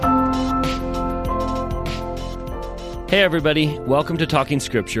Hey everybody, welcome to Talking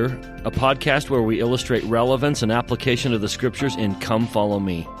Scripture, a podcast where we illustrate relevance and application of the Scriptures in Come Follow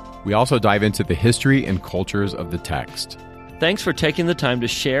Me. We also dive into the history and cultures of the text. Thanks for taking the time to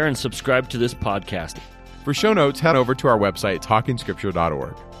share and subscribe to this podcast. For show notes, head over to our website,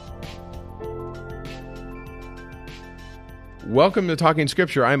 talkingscripture.org. Welcome to Talking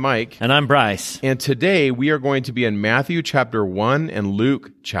Scripture. I'm Mike. And I'm Bryce. And today we are going to be in Matthew chapter 1 and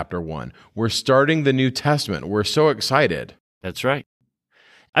Luke chapter 1. We're starting the New Testament. We're so excited. That's right.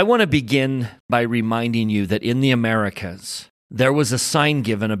 I want to begin by reminding you that in the Americas, there was a sign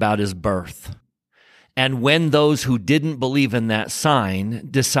given about his birth. And when those who didn't believe in that sign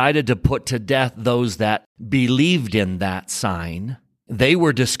decided to put to death those that believed in that sign, they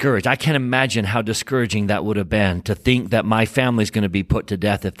were discouraged. I can't imagine how discouraging that would have been to think that my family's going to be put to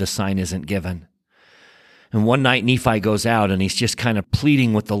death if the sign isn't given. And one night Nephi goes out and he's just kind of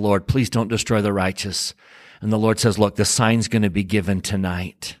pleading with the Lord, please don't destroy the righteous. And the Lord says, look, the sign's going to be given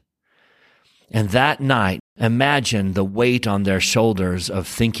tonight. And that night, imagine the weight on their shoulders of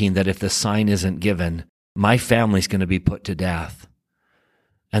thinking that if the sign isn't given, my family's going to be put to death.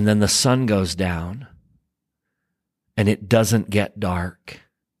 And then the sun goes down. And it doesn't get dark.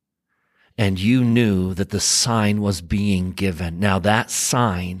 And you knew that the sign was being given. Now that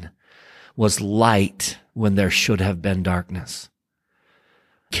sign was light when there should have been darkness.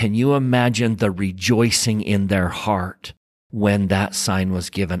 Can you imagine the rejoicing in their heart when that sign was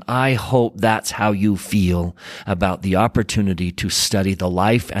given? I hope that's how you feel about the opportunity to study the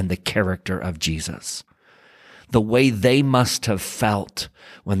life and the character of Jesus. The way they must have felt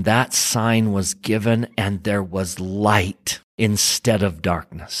when that sign was given and there was light instead of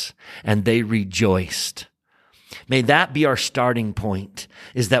darkness, and they rejoiced. May that be our starting point,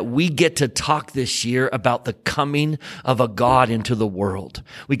 is that we get to talk this year about the coming of a God into the world.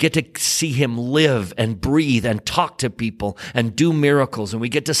 We get to see him live and breathe and talk to people and do miracles, and we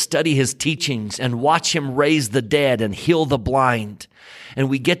get to study his teachings and watch him raise the dead and heal the blind. And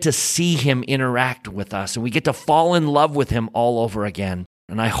we get to see him interact with us, and we get to fall in love with him all over again.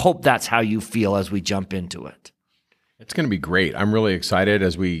 And I hope that's how you feel as we jump into it. It's going to be great. I'm really excited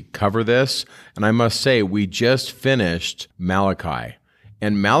as we cover this. And I must say, we just finished Malachi.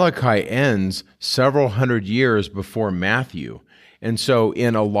 And Malachi ends several hundred years before Matthew. And so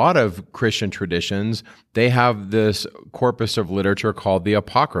in a lot of Christian traditions, they have this corpus of literature called the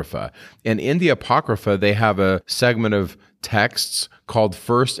Apocrypha. And in the Apocrypha, they have a segment of texts called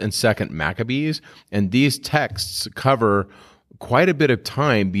 1st and 2nd Maccabees. And these texts cover quite a bit of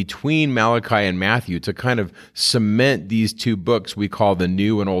time between Malachi and Matthew to kind of cement these two books we call the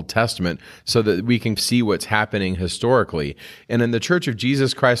New and Old Testament so that we can see what's happening historically. And in the Church of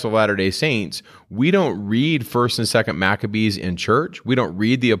Jesus Christ of Latter-day Saints, we don't read 1st and 2nd Maccabees in church. We don't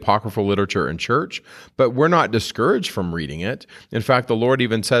read the apocryphal literature in church, but we're not discouraged from reading it. In fact, the Lord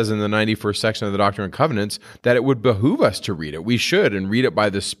even says in the 91st section of the Doctrine and Covenants that it would behoove us to read it. We should, and read it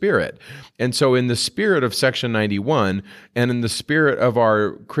by the Spirit. And so in the spirit of section 91 and in the spirit of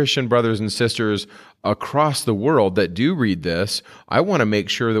our Christian brothers and sisters across the world that do read this, I want to make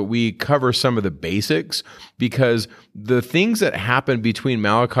sure that we cover some of the basics, because the things that happened between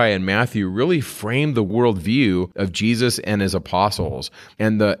Malachi and Matthew really frame the worldview of Jesus and his apostles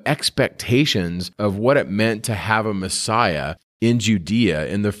and the expectations of what it meant to have a Messiah in Judea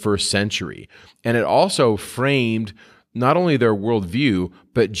in the first century. And it also framed not only their worldview,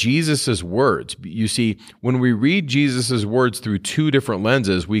 but Jesus's words. You see, when we read Jesus's words through two different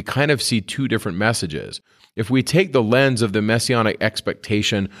lenses, we kind of see two different messages. If we take the lens of the messianic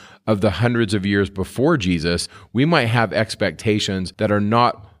expectation of the hundreds of years before Jesus, we might have expectations that are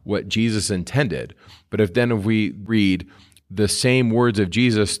not what Jesus intended. But if we read the same words of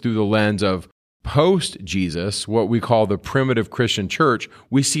Jesus through the lens of post-Jesus, what we call the primitive Christian church,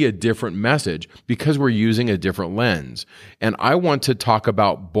 we see a different message because we're using a different lens. And I want to talk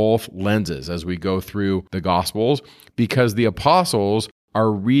about both lenses as we go through the Gospels, because the apostles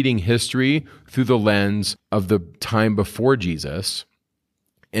are reading history through the lens of the time before Jesus,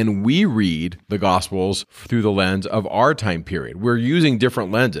 and we read the Gospels through the lens of our time period. We're using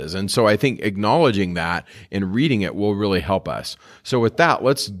different lenses. And so I think acknowledging that and reading it will really help us. So with that,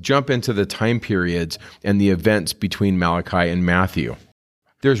 let's jump into the time periods and the events between Malachi and Matthew.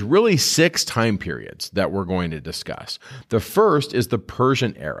 There's really 6 time periods that we're going to discuss. The first is the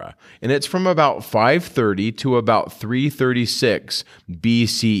Persian era, and it's from about 530 to about 336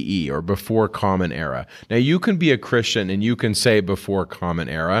 BCE, or before Common Era. Now, you can be a Christian and you can say before Common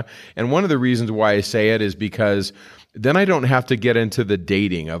Era, and one of the reasons why I say it is because then I don't have to get into the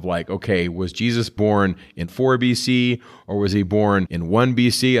dating of like, okay, was Jesus born in 4 BC or was he born in 1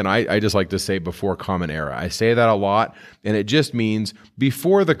 BC? And I just like to say before Common Era. I say that a lot, and it just means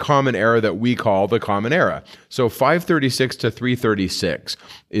before the Common Era that we call the Common Era. So 536 to 336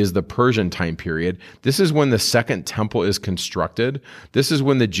 is the Persian time period. This is when the Second Temple is constructed. This is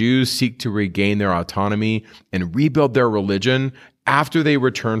when the Jews seek to regain their autonomy and rebuild their religion after they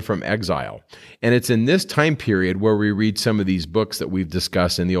return from exile. And it's in this time period where we read some of these books that we've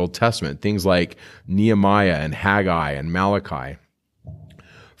discussed in the Old Testament, things like Nehemiah and Haggai and Malachi.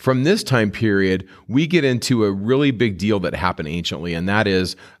 From this time period, we get into a really big deal that happened anciently, and that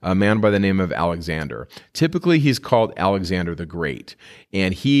is a man by the name of Alexander. Typically, he's called Alexander the Great,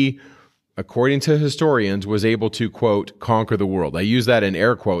 and he, according to historians, was able to, quote, conquer the world. I use that in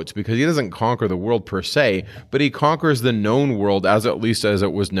air quotes because he doesn't conquer the world per se, but he conquers the known world at least as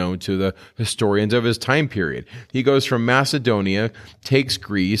it was known to the historians of his time period. He goes from Macedonia, takes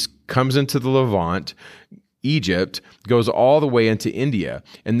Greece, comes into the Levant, Egypt, goes all the way into India.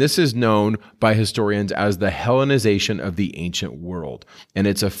 And this is known by historians as the Hellenization of the ancient world. And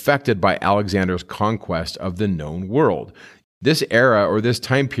it's affected by Alexander's conquest of the known world. This era or this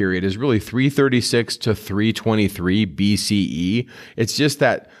time period is really 336 to 323 BCE. It's just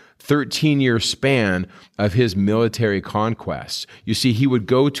that 13-year span of his military conquests. You see, he would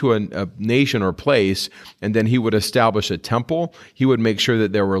go to a nation or place, and then he would establish a temple. He would make sure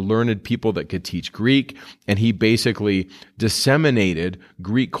that there were learned people that could teach Greek, and he basically disseminated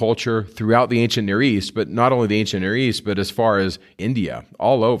Greek culture throughout the ancient Near East, but not only the ancient Near East, but as far as India,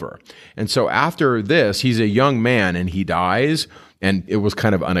 all over. And so after this, he's a young man, and he dies. And it was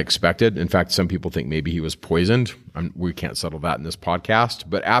kind of unexpected. In fact, some people think maybe he was poisoned. We can't settle that in this podcast.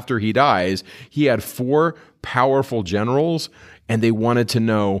 But after he dies, he had 4 powerful generals, and they wanted to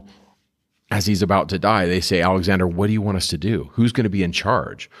know, as he's about to die, they say, Alexander, what do you want us to do? Who's going to be in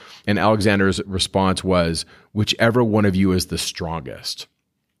charge? And Alexander's response was, whichever one of you is the strongest.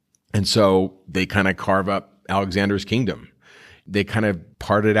 And so they kind of carve up Alexander's kingdom. They kind of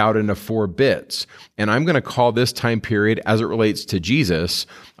parted out into 4 bits. And I'm going to call this time period, as it relates to Jesus,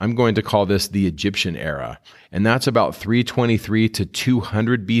 I'm going to call this the Egyptian era. And that's about 323 to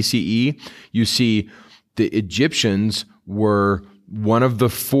 200 BCE. You see, the Egyptians were one of the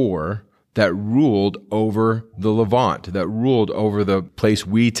 4 that ruled over the Levant, that ruled over the place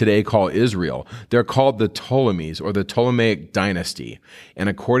we today call Israel. They're called the Ptolemies, or the Ptolemaic dynasty. And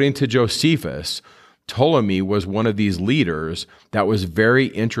according to Josephus, Ptolemy was one of these leaders that was very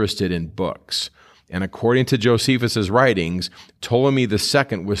interested in books. And according to Josephus's writings, Ptolemy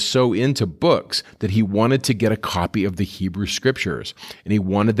II was so into books that he wanted to get a copy of the Hebrew scriptures, and he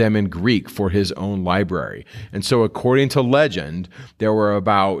wanted them in Greek for his own library. And so according to legend, there were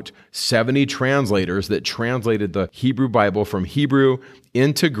about 70 translators that translated the Hebrew Bible from Hebrew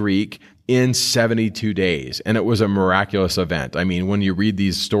into Greek in 72 days. And it was a miraculous event. I mean, when you read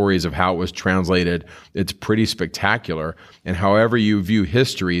these stories of how it was translated, it's pretty spectacular. And however you view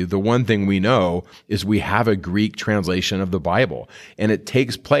history, the one thing we know is we have a Greek translation of the Bible. And it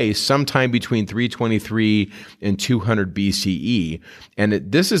takes place sometime between 323 and 200 BCE. And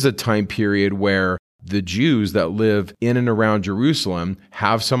this is a time period where the Jews that live in and around Jerusalem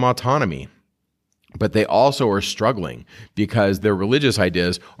have some autonomy. But they also are struggling because their religious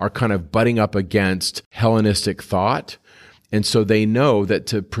ideas are kind of butting up against Hellenistic thought. And so they know that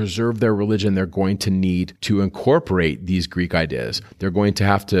to preserve their religion, they're going to need to incorporate these Greek ideas. They're going to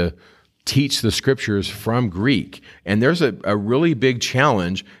have to teach the scriptures from Greek. And there's a really big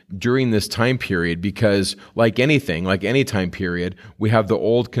challenge during this time period because like anything, like any time period, we have the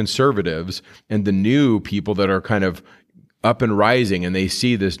old conservatives and the new people that are kind of up and rising, and they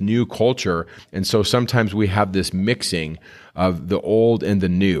see this new culture. And so sometimes we have this mixing of the old and the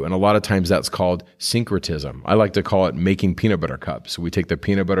new. And a lot of times that's called syncretism. I like to call it making peanut butter cups. We take the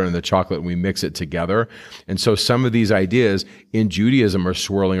peanut butter and the chocolate and we mix it together. And so some of these ideas in Judaism are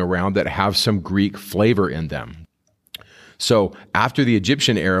swirling around that have some Greek flavor in them. So after the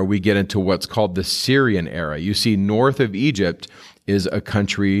Egyptian era, we get into what's called the Syrian era. You see, north of Egypt is a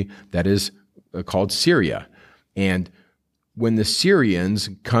country that is called Syria. And when the Syrians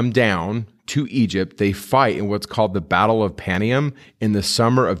come down to Egypt, they fight in what's called the Battle of Panium in the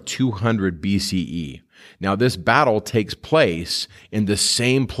summer of 200 BCE. Now, this battle takes place in the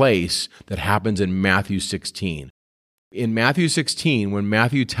same place that happens in Matthew 16. In Matthew 16, when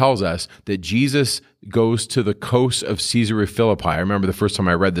Matthew tells us that Jesus goes to the coast of Caesarea Philippi, I remember the first time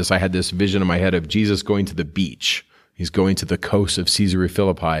I read this, I had this vision in my head of Jesus going to the beach. He's going to the coast of Caesarea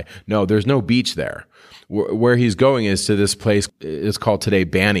Philippi. No, there's no beach there. Where he's going is to this place, it's called today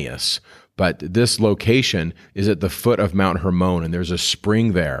Banias. But this location is at the foot of Mount Hermon, and there's a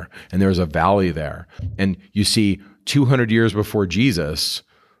spring there, and there's a valley there. And you see, 200 years before Jesus,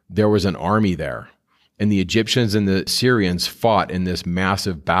 there was an army there. And the Egyptians and the Syrians fought in this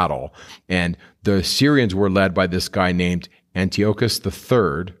massive battle. And the Syrians were led by this guy named Antiochus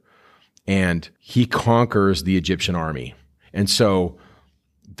III, and he conquers the Egyptian army. And so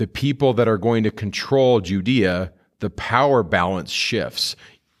the people that are going to control Judea, the power balance shifts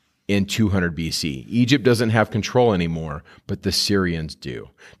in 200 BC. Egypt doesn't have control anymore, but the Syrians do.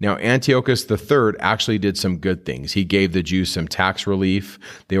 Now, Antiochus III actually did some good things. He gave the Jews some tax relief.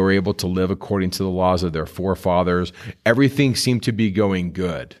 They were able to live according to the laws of their forefathers. Everything seemed to be going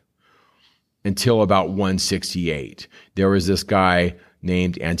good until about 168. There was this guy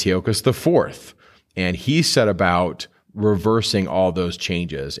named Antiochus IV, and he set about reversing all those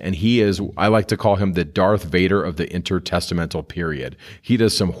changes. And he is, I like to call him the Darth Vader of the intertestamental period. He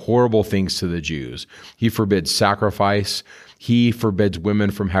does some horrible things to the Jews. He forbids sacrifice. He forbids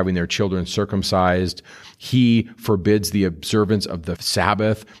women from having their children circumcised. He forbids the observance of the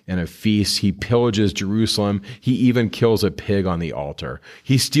Sabbath and of feasts. He pillages Jerusalem. He even kills a pig on the altar.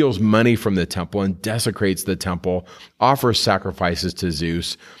 He steals money from the temple and desecrates the temple, offers sacrifices to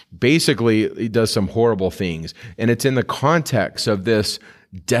Zeus. Basically, he does some horrible things. And it's in the context of this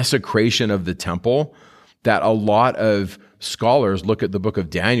desecration of the temple that a lot of scholars look at the book of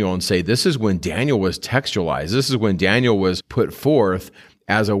Daniel and say, this is when Daniel was textualized. This is when Daniel was put forth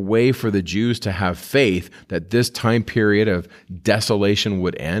as a way for the Jews to have faith that this time period of desolation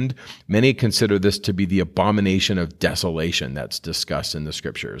would end. Many consider this to be the abomination of desolation that's discussed in the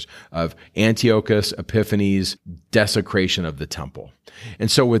scriptures, of Antiochus Epiphanes' desecration of the temple. And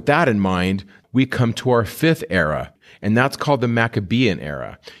so with that in mind, we come to our fifth era, and that's called the Maccabean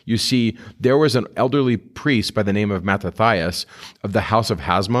era. You see, there was an elderly priest by the name of Mattathias of the house of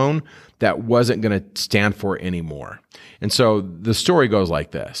Hasmon that wasn't going to stand for it anymore. And so the story goes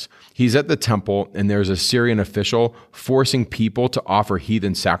like this. He's at the temple, and there's a Syrian official forcing people to offer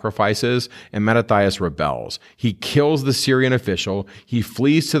heathen sacrifices, and Mattathias rebels. He kills the Syrian official, he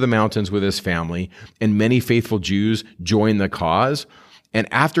flees to the mountains with his family, and many faithful Jews join the cause. And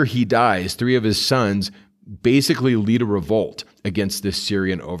after he dies, 3 of his sons basically lead a revolt against the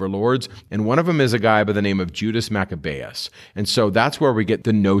Syrian overlords. And one of them is a guy by the name of Judas Maccabeus. And so that's where we get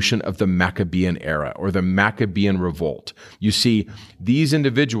the notion of the Maccabean era or the Maccabean revolt. You see, these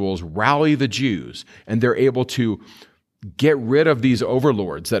individuals rally the Jews, and they're able to get rid of these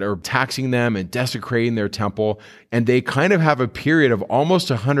overlords that are taxing them and desecrating their temple. And they kind of have a period of almost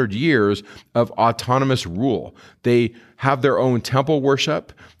 100 years of autonomous rule. They have their own temple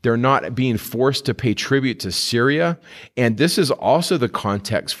worship. They're not being forced to pay tribute to Syria. And this is also the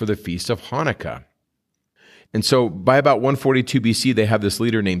context for the Feast of Hanukkah. And so by about 142 BC, they have this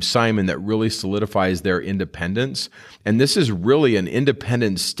leader named Simon that really solidifies their independence. And this is really an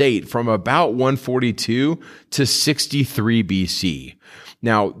independent state from about 142 to 63 BC.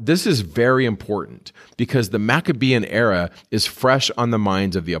 Now, this is very important because the Maccabean era is fresh on the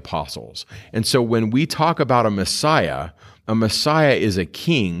minds of the apostles. And so when we talk about a Messiah is a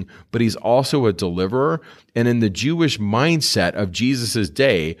king, but he's also a deliverer. And in the Jewish mindset of Jesus'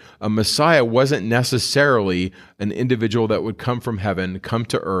 day, a Messiah wasn't necessarily an individual that would come from heaven, come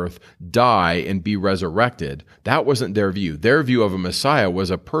to earth, die, and be resurrected. That wasn't their view. Their view of a Messiah was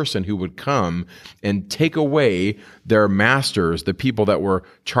a person who would come and take away their masters, the people that were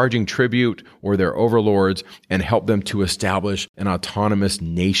charging tribute or their overlords, and help them to establish an autonomous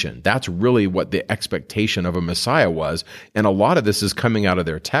nation. That's really what the expectation of a Messiah was. And a lot of this is coming out of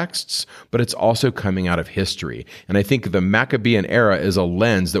their texts, but it's also coming out of history. And I think the Maccabean era is a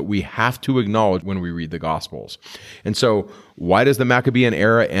lens that we have to acknowledge when we read the Gospels. And so why does the Maccabean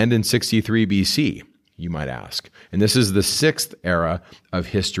era end in 63 BC? You might ask. And this is the 6th era of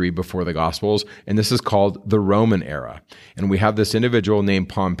history before the Gospels, and this is called the Roman era. And we have this individual named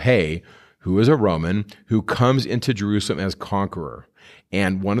Pompey, who is a Roman, who comes into Jerusalem as conqueror.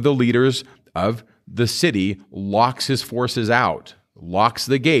 And one of the leaders of the city locks his forces out, locks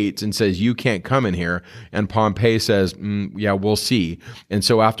the gates and says, you can't come in here. And Pompey says, yeah, we'll see. And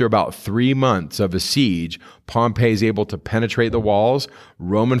so after about 3 months of a siege, Pompey is able to penetrate the walls.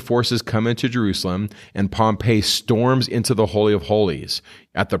 Roman forces come into Jerusalem, and Pompey storms into the Holy of Holies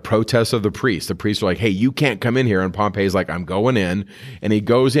at the protest of the priests. The priests are like, hey, you can't come in here. And Pompey's like, I'm going in. And he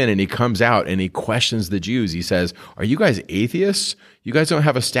goes in and he comes out and he questions the Jews. He says, are you guys atheists? You guys don't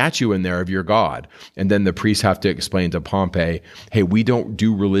have a statue in there of your God. And then the priests have to explain to Pompey, hey, we don't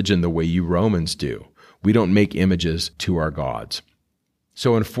do religion the way you Romans do. We don't make images to our gods.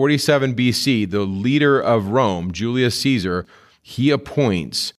 So in 47 BC, the leader of Rome, Julius Caesar, he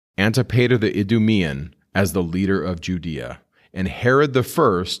appoints Antipater the Idumean as the leader of Judea. And Herod the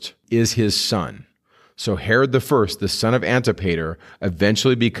first is his son. So Herod the first, the son of Antipater,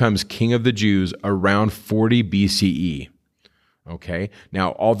 eventually becomes king of the Jews around 40 BCE. Okay?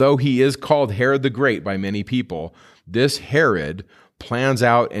 Now, although he is called Herod the Great by many people, this Herod plans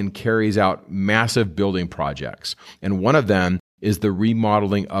out and carries out massive building projects. And one of them is the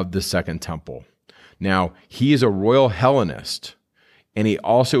remodeling of the Second Temple. Now, he is a royal Hellenist, and he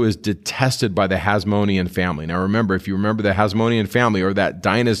also is detested by the Hasmonean family. Now remember, if you remember the Hasmonean family or that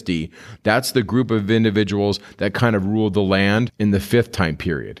dynasty, that's the group of individuals that kind of ruled the land in the fifth time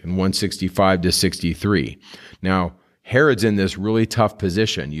period, in 165 to 63. Now, Herod's in this really tough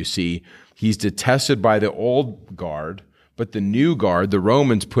position. You see, he's detested by the old guard, but the new guard, the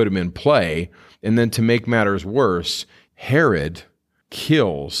Romans, put him in play. And then to make matters worse, Herod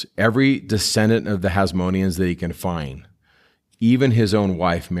kills every descendant of the Hasmoneans that he can find, even his own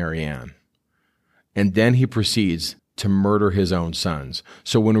wife, Marianne. And then he proceeds to murder his own sons.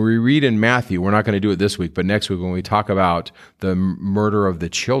 So when we read in Matthew, we're not going to do it this week, but next week when we talk about the murder of the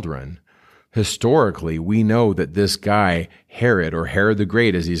children, historically, we know that this guy, Herod, or Herod the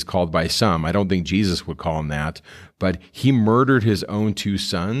Great, as he's called by some, I don't think Jesus would call him that, but he murdered his own two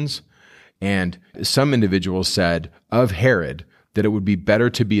sons. And some individuals said of Herod that it would be better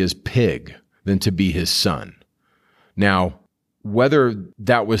to be his pig than to be his son. Now, whether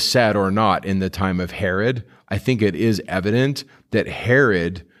that was said or not in the time of Herod, I think it is evident that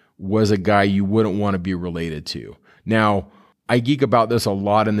Herod was a guy you wouldn't want to be related to. Now, I geek about this a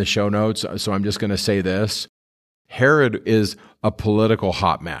lot in the show notes, so I'm just going to say this. Herod is a political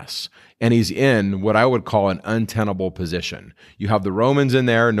hot mess, and he's in what I would call an untenable position. You have the Romans in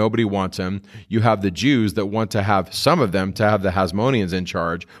there, nobody wants him. You have the Jews that want to have some of them to have the Hasmoneans in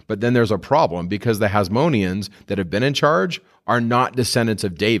charge, but then there's a problem because the Hasmoneans that have been in charge are not descendants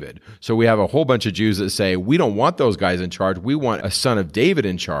of David. So we have a whole bunch of Jews that say, we don't want those guys in charge. We want a son of David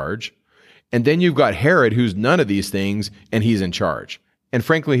in charge. And then you've got Herod, who's none of these things, and he's in charge. And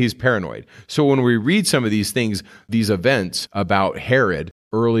frankly, he's paranoid. So when we read some of these things, these events about Herod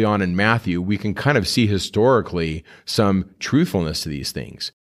early on in Matthew, we can kind of see historically some truthfulness to these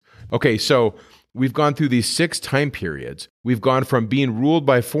things. Okay, so we've gone through these 6 time periods. We've gone from being ruled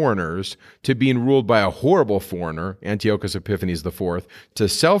by foreigners to being ruled by a horrible foreigner, Antiochus Epiphanes IV, to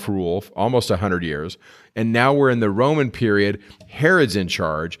self-rule almost 100 years. And now we're in the Roman period. Herod's in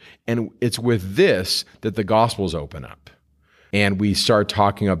charge. And it's with this that the Gospels open up. And we start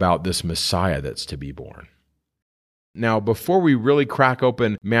talking about this Messiah that's to be born. Now, before we really crack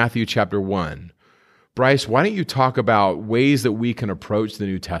open Matthew chapter 1, Bryce, why don't you talk about ways that we can approach the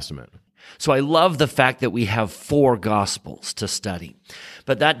New Testament? So I love the fact that we have 4 Gospels to study.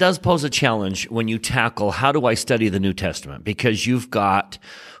 But that does pose a challenge when you tackle, how do I study the New Testament? Because you've got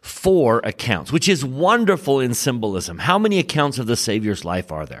 4 accounts, which is wonderful in symbolism. How many accounts of the Savior's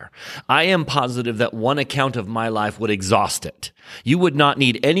life are there? I am positive that one account of my life would exhaust it. You would not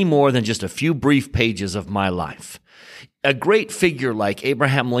need any more than just a few brief pages of my life. A great figure like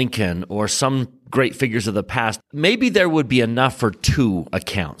Abraham Lincoln or some great figures of the past, maybe there would be enough for 2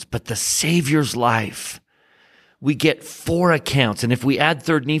 accounts. But the Savior's life, we get 4 accounts. And if we add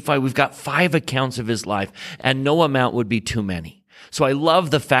 3rd Nephi, we've got 5 accounts of his life, and no amount would be too many. So I love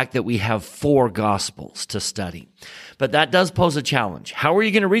the fact that we have 4 Gospels to study. But that does pose a challenge. How are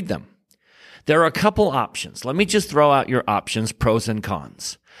you going to read them? There are a couple options. Let me just throw out your options, pros and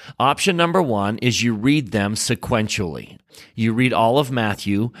cons. Option number 1 is you read them sequentially. You read all of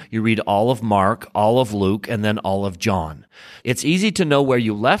Matthew, you read all of Mark, all of Luke, and then all of John. It's easy to know where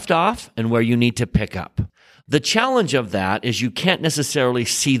you left off and where you need to pick up. The challenge of that is you can't necessarily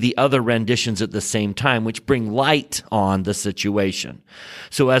see the other renditions at the same time, which bring light on the situation.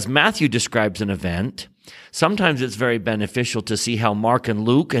 So as Matthew describes an event, sometimes it's very beneficial to see how Mark and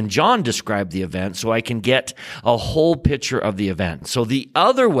Luke and John describe the event so I can get a whole picture of the event. So the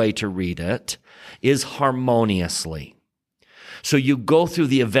other way to read it is harmoniously. So you go through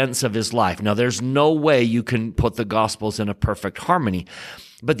the events of his life. Now, there's no way you can put the Gospels in a perfect harmony.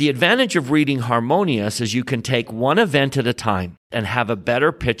 But the advantage of reading harmonious is you can take one event at a time and have a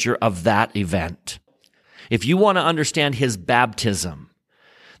better picture of that event. If you want to understand his baptism,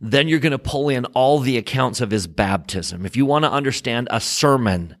 then you're going to pull in all the accounts of his baptism. If you want to understand a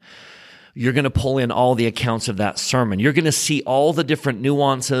sermon, you're going to pull in all the accounts of that sermon. You're going to see all the different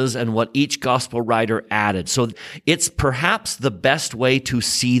nuances and what each gospel writer added. So it's perhaps the best way to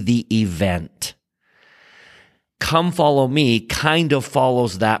see the event. Come Follow Me kind of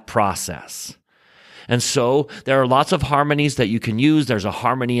follows that process. And so there are lots of harmonies that you can use. There's a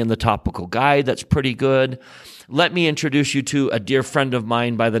harmony in the topical guide that's pretty good. Let me introduce you to a dear friend of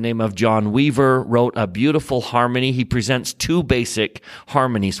mine by the name of John Weaver, wrote a beautiful harmony. He presents two basic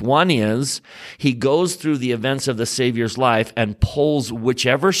harmonies. One is he goes through the events of the Savior's life and pulls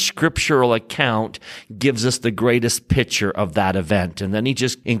whichever scriptural account gives us the greatest picture of that event. And then he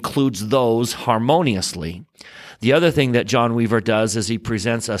just includes those harmoniously. The other thing that John Weaver does is he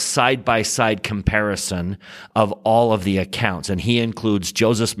presents a side-by-side comparison of all of the accounts, and he includes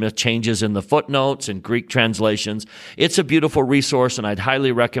Joseph Smith changes in the footnotes and Greek translations. It's a beautiful resource, and I'd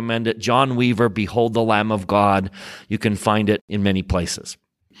highly recommend it. John Weaver, Behold the Lamb of God. You can find it in many places.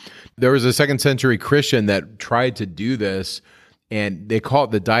 There was a second century Christian that tried to do this, and they call it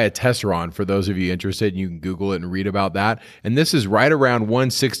the Diatessaron. For those of you interested, you can Google it and read about that. And this is right around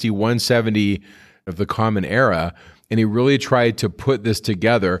 160, 170 of the Common Era, and he really tried to put this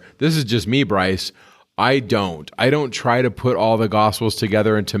together. This is just me, Bryce. I don't try to put all the Gospels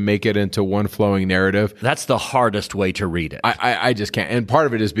together and to make it into one flowing narrative. That's the hardest way to read it. I just can't. And part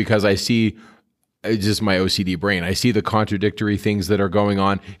of it is because I see, it's just my OCD brain. I see the contradictory things that are going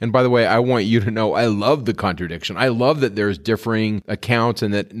on. And by the way, I want you to know I love the contradiction. I love that there's differing accounts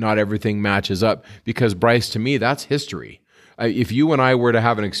and that not everything matches up, because Bryce, to me, that's history. If you and I were to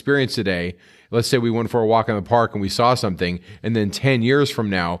have an experience today, let's say we went for a walk in the park and we saw something, and then 10 years from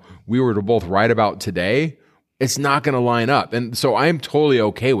now, we were to both write about today, it's not going to line up. And so I'm totally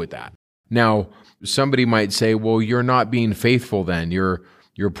okay with that. Now, somebody might say, well, you're not being faithful then. You're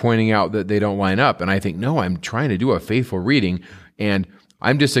pointing out that they don't line up. And I think, no, I'm trying to do a faithful reading. And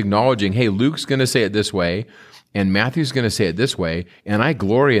I'm just acknowledging, hey, Luke's going to say it this way, and Matthew's going to say it this way, and I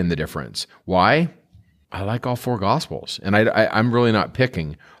glory in the difference. Why? I like all four Gospels, and I'm really not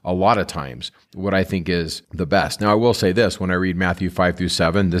picking a lot of times what I think is the best. Now, I will say this, when I read Matthew 5 through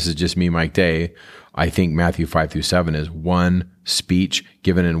 7, this is just me, Mike Day, I think Matthew 5 through 7 is one speech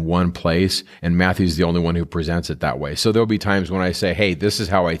given in one place, and Matthew's the only one who presents it that way. So there'll be times when I say, hey, this is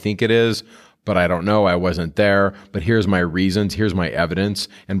how I think it is, but I don't know, I wasn't there, but here's my reasons, here's my evidence,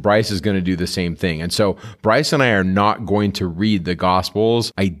 and Bryce is going to do the same thing. And so Bryce and I are not going to read the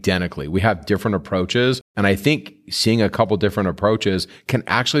Gospels identically. We have different approaches, and I think seeing a couple different approaches can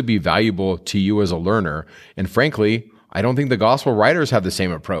actually be valuable to you as a learner. And frankly, I don't think the Gospel writers have the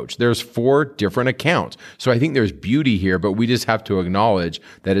same approach. There's 4 different accounts. So I think there's beauty here, but we just have to acknowledge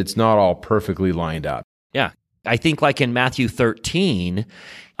that it's not all perfectly lined up. Yeah. I think like in Matthew 13,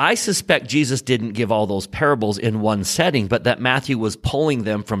 I suspect Jesus didn't give all those parables in one setting, but that Matthew was pulling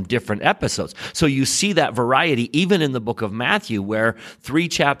them from different episodes. So you see that variety even in the book of Matthew, where 3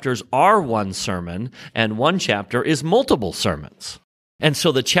 chapters are one sermon and 1 chapter is multiple sermons. And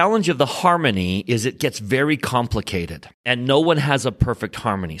so the challenge of the harmony is it gets very complicated, and no one has a perfect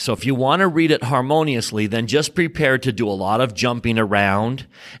harmony. So if you want to read it harmoniously, then just prepare to do a lot of jumping around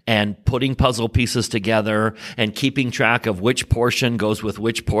and putting puzzle pieces together and keeping track of which portion goes with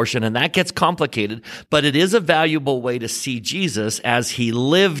which portion. And that gets complicated, but it is a valuable way to see Jesus as he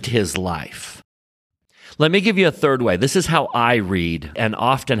lived his life. Let me give you a third way. This is how I read and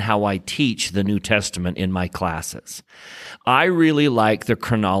often how I teach the New Testament in my classes. I really like the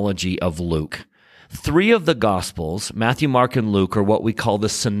chronology of Luke. 3 of the Gospels, Matthew, Mark, and Luke, are what we call the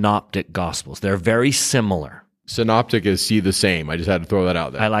synoptic Gospels. They're very similar. Synoptic is see the same. I just had to throw that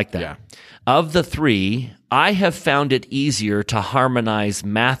out there. I like that. Yeah. Of the 3, I have found it easier to harmonize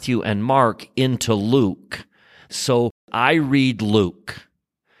Matthew and Mark into Luke. So I read Luke,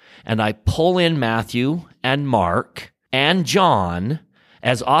 and I pull in Matthew and Mark and John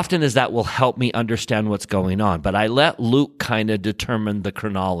as often as that will help me understand what's going on. But I let Luke kind of determine the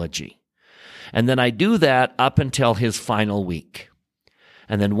chronology. And then I do that up until his final week.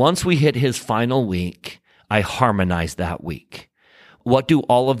 And then once we hit his final week, I harmonize that week. What do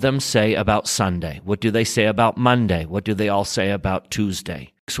all of them say about Sunday? What do they say about Monday? What do they all say about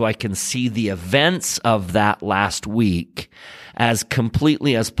Tuesday? So I can see the events of that last week as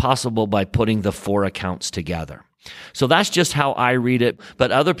completely as possible by putting the 4 accounts together. So that's just how I read it,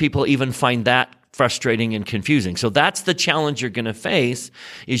 but other people even find that frustrating and confusing. So that's the challenge you're going to face,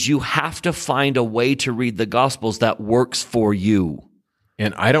 is you have to find a way to read the Gospels that works for you.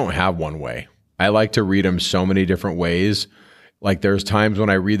 And I don't have one way. I like to read them so many different ways. Like there's times when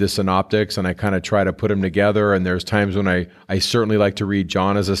I read the synoptics and I kind of try to put them together, and there's times when I certainly like to read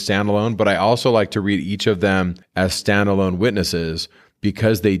John as a standalone, but I also like to read each of them as standalone witnesses,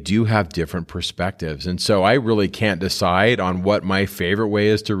 because they do have different perspectives. And so I really can't decide on what my favorite way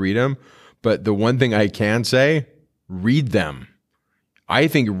is to read them. But the one thing I can say, read them. I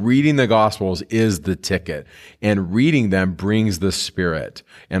think reading the Gospels is the ticket, and reading them brings the Spirit.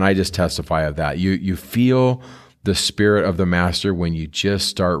 And I just testify of that. You feel the Spirit of the Master when you just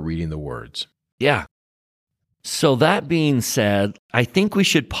start reading the words. Yeah. So that being said, I think we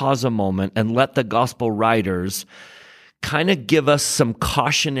should pause a moment and let the gospel writers kind of give us some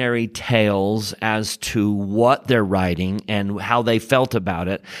cautionary tales as to what they're writing and how they felt about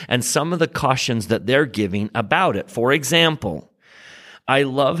it, and some of the cautions that they're giving about it. For example, I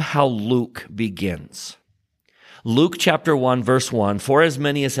love how Luke begins. Luke chapter 1, verse 1, "For as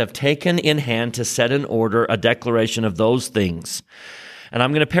many as have taken in hand to set in order a declaration of those things." And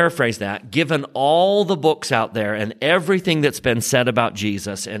I'm going to paraphrase that. Given all the books out there and everything that's been said about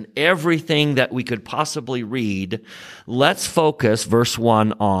Jesus and everything that we could possibly read, let's focus, verse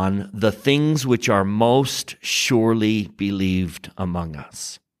 1, on the things which are most surely believed among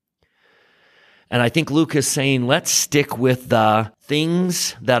us. And I think Luke is saying, let's stick with the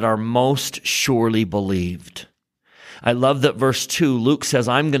things that are most surely believed. I love that verse 2, Luke says,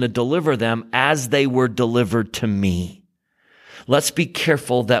 I'm going to deliver them as they were delivered to me. Let's be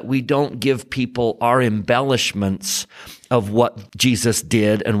careful that we don't give people our embellishments of what Jesus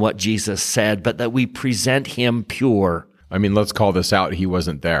did and what Jesus said, but that we present him pure. I mean, let's call this out. He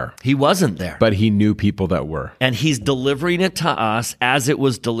wasn't there. He wasn't there. But he knew people that were. And he's delivering it to us as it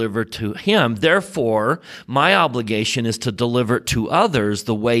was delivered to him. Therefore, my obligation is to deliver it to others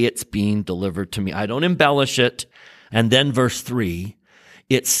the way it's being delivered to me. I don't embellish it. And then verse 3,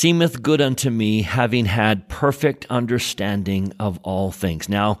 "It seemeth good unto me, having had perfect understanding of all things."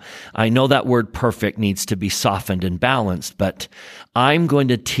 Now, I know that word perfect needs to be softened and balanced, but I'm going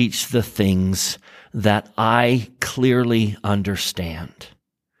to teach the things that I clearly understand.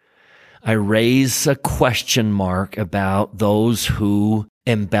 I raise a question mark about those who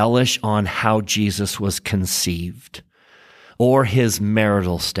embellish on how Jesus was conceived or his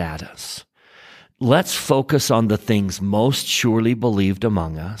marital status. Let's focus on the things most surely believed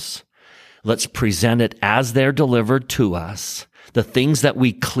among us. Let's present it as they're delivered to us, the things that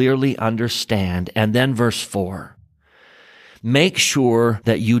we clearly understand. And then verse 4, make sure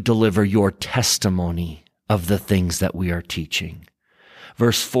that you deliver your testimony of the things that we are teaching.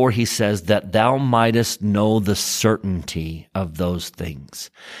 Verse 4, he says, that thou mightest know the certainty of those things.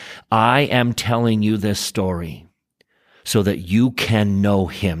 I am telling you this story so that you can know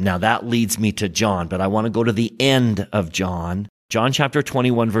him. Now that leads me to John, but I want to go to the end of John. John chapter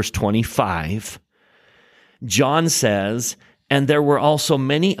 21, verse 25. John says, and there were also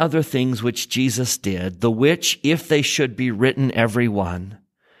many other things which Jesus did, the which, if they should be written every one,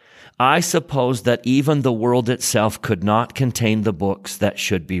 I suppose that even the world itself could not contain the books that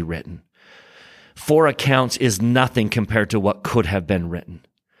should be written. 4 accounts is nothing compared to what could have been written.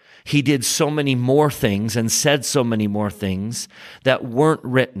 He did so many more things and said so many more things that weren't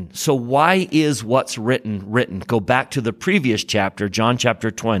written. So why is what's written written? Go back to the previous chapter, John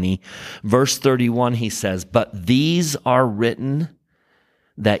chapter 20, verse 31, he says, but these are written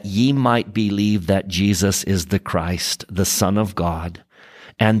that ye might believe that Jesus is the Christ, the Son of God,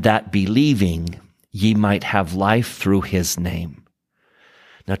 and that believing ye might have life through his name.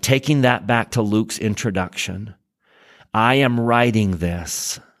 Now, taking that back to Luke's introduction, I am writing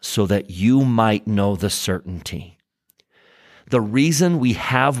this so that you might know the certainty. The reason we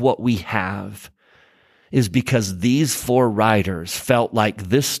have what we have is because these 4 writers felt like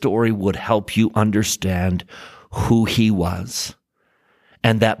this story would help you understand who he was,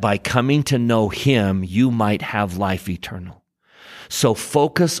 and that by coming to know him, you might have life eternal. So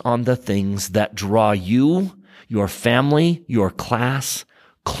focus on the things that draw you, your family, your class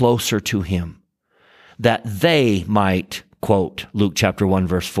closer to him, that they might, quote, Luke chapter 1,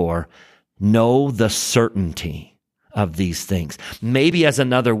 verse 4, know the certainty of these things. Maybe as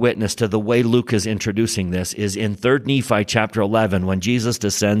another witness to the way Luke is introducing this is in 3 Nephi chapter 11, when Jesus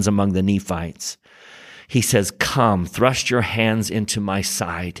descends among the Nephites. He says, come, thrust your hands into my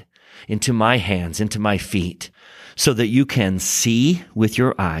side, into my hands, into my feet, so that you can see with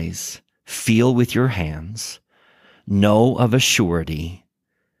your eyes, feel with your hands, know of a surety,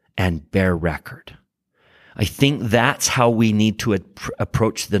 and bear record. I think that's how we need to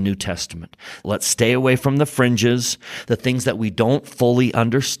approach the New Testament. Let's stay away from the fringes, the things that we don't fully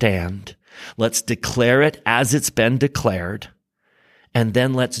understand. Let's declare it as it's been declared. And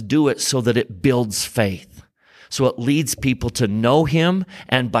then let's do it so that it builds faith. So it leads people to know him,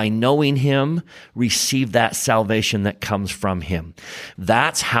 and by knowing him, receive that salvation that comes from him.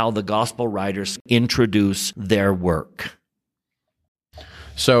 That's how the gospel writers introduce their work.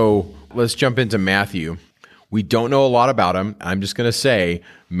 So let's jump into Matthew. We don't know a lot about him. I'm just going to say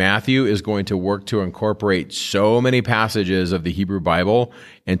Matthew is going to work to incorporate so many passages of the Hebrew Bible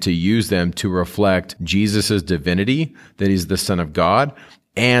and to use them to reflect Jesus' divinity, that he's the Son of God,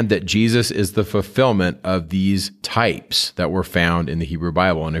 and that Jesus is the fulfillment of these types that were found in the Hebrew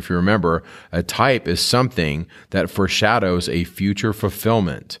Bible. And if you remember, a type is something that foreshadows a future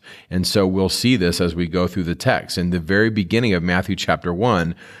fulfillment. And so we'll see this as we go through the text. In the very beginning of Matthew chapter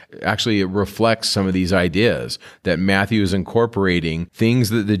 1, actually it reflects some of these ideas that Matthew is incorporating things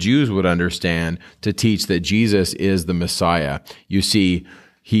that the Jews would understand to teach that Jesus is the Messiah. You see,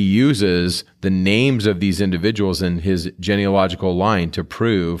 he uses the names of these individuals in his genealogical line to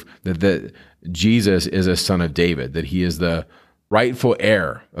prove that Jesus is a son of David, that he is the rightful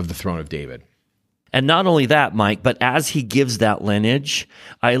heir of the throne of David. And not only that, Mike, but as he gives that lineage,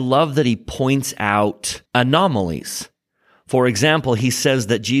 I love that he points out anomalies. For example, he says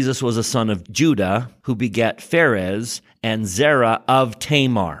that Jesus was a son of Judah, who begat Pharez and Zerah of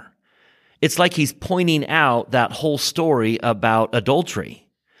Tamar. It's like he's pointing out that whole story about adultery.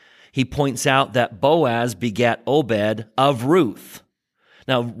 He points out that Boaz begat Obed of Ruth.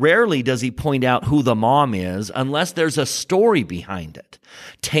 Now, rarely does he point out who the mom is unless there's a story behind it.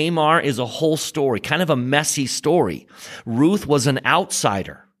 Tamar is a whole story, kind of a messy story. Ruth was an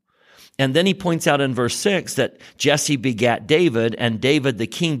outsider. And then he points out in verse 6 that Jesse begat David, and David the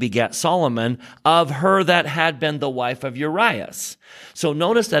king begat Solomon of her that had been the wife of Urias. So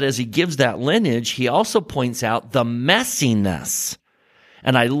notice that as he gives that lineage, he also points out the messiness.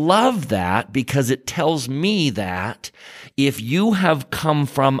 And I love that because it tells me that if you have come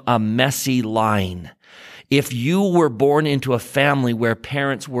from a messy line, if you were born into a family where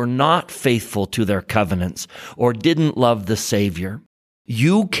parents were not faithful to their covenants or didn't love the Savior,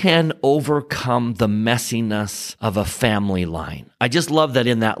 you can overcome the messiness of a family line. I just love that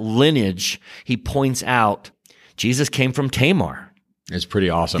in that lineage, he points out Jesus came from Tamar. It's pretty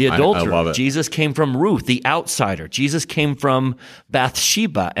awesome. The adulterer. I love it. Jesus came from Ruth, the outsider. Jesus came from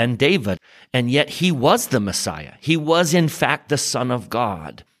Bathsheba and David, and yet he was the Messiah. He was, in fact, the Son of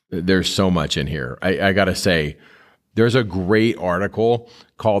God. There's so much in here. I got to say, there's a great article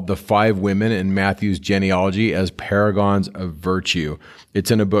called The 5 Women in Matthew's Genealogy as Paragons of Virtue.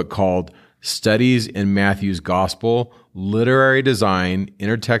 It's in a book called Studies in Matthew's Gospel, Literary Design,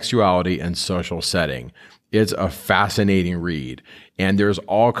 Intertextuality, and Social Setting. It's a fascinating read, and there's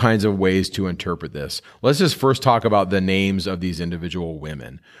all kinds of ways to interpret this. Let's just first talk about the names of these individual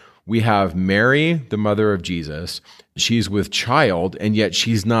women. We have Mary, the mother of Jesus. She's with child, and yet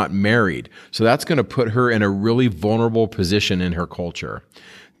she's not married. So that's going to put her in a really vulnerable position in her culture.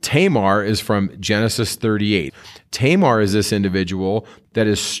 Tamar is from Genesis 38. Tamar is this individual that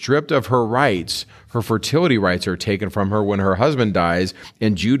is stripped of her rights. Her fertility rights are taken from her when her husband dies,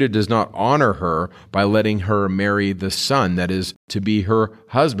 and Judah does not honor her by letting her marry the son that is to be her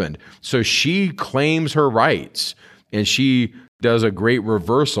husband. So she claims her rights, and she does a great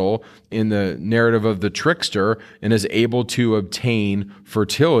reversal in the narrative of the trickster and is able to obtain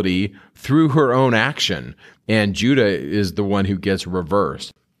fertility through her own action. And Judah is the one who gets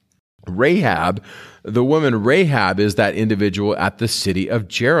reversed. Rahab, the woman Rahab, is that individual at the city of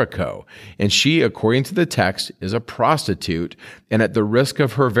Jericho. And she, according to the text, is a prostitute. And at the risk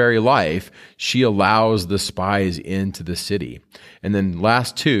of her very life, she allows the spies into the city. And then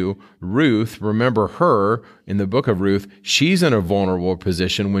last two, Ruth, remember her in the book of Ruth, she's in a vulnerable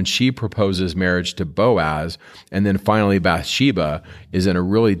position when she proposes marriage to Boaz. And then finally, Bathsheba is in a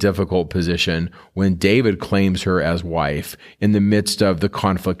really difficult position when David claims her as wife in the midst of the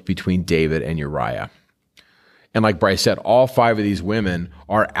conflict between David and Uriah. And like Bryce said, all 5 of these women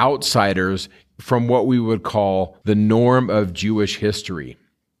are outsiders from what we would call the norm of Jewish history.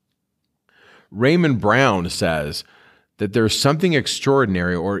 Raymond Brown says that there's something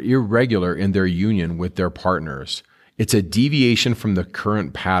extraordinary or irregular in their union with their partners. It's a deviation from the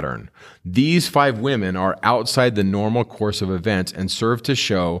current pattern. These 5 women are outside the normal course of events and serve to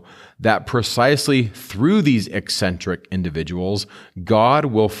show that precisely through these eccentric individuals, God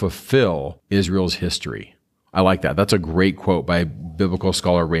will fulfill Israel's history. I like that. That's a great quote by biblical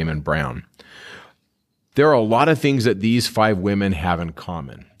scholar Raymond Brown. There are a lot of things that these 5 women have in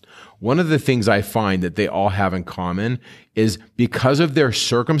common. One of the things I find that they all have in common is because of their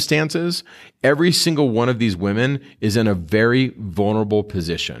circumstances, every single one of these women is in a very vulnerable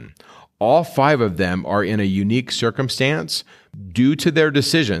position. All 5 of them are in a unique circumstance. Due to their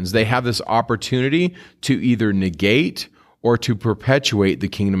decisions, they have this opportunity to either negate or to perpetuate the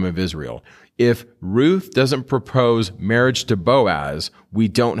kingdom of Israel. If Ruth doesn't propose marriage to Boaz, we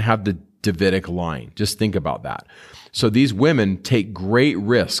don't have the Davidic line. Just think about that. So these women take great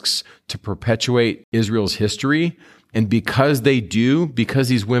risks to perpetuate Israel's history. And because they do, because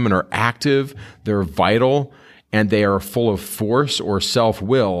these women are active, they're vital, and they are full of force or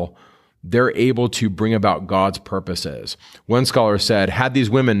self-will, they're able to bring about God's purposes. One scholar said, had these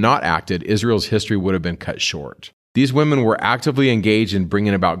women not acted, Israel's history would have been cut short. These women were actively engaged in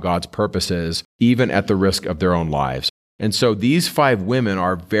bringing about God's purposes, even at the risk of their own lives. And so these 5 women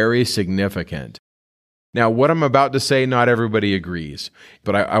are very significant. Now, what I'm about to say, not everybody agrees,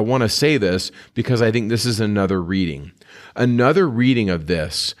 but I want to say this because I think this is another reading. Another reading of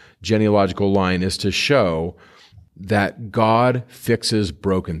this genealogical line is to show that God fixes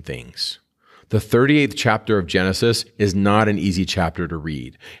broken things. The 38th chapter of Genesis is not an easy chapter to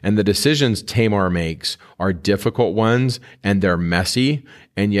read, and the decisions Tamar makes are difficult ones, and they're messy,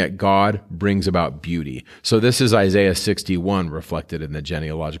 and yet God brings about beauty. So this is Isaiah 61 reflected in the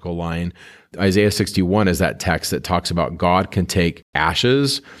genealogical line. Isaiah 61 is that text that talks about God can take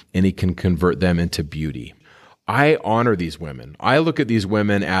ashes and he can convert them into beauty. I honor these women. I look at these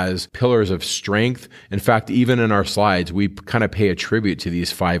women as pillars of strength. In fact, even in our slides, we kind of pay a tribute to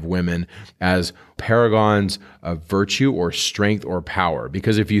these 5 women as paragons of virtue or strength or power.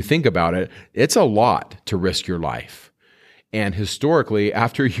 Because if you think about it, it's a lot to risk your life. And historically,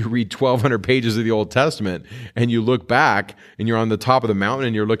 after you read 1,200 pages of the Old Testament and you look back and you're on the top of the mountain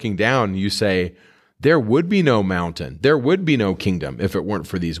and you're looking down and you say, there would be no mountain, there would be no kingdom if it weren't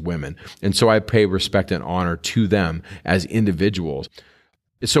for these women. And so I pay respect and honor to them as individuals.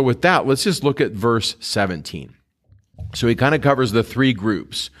 So with that, let's just look at verse 17. So he kind of covers the 3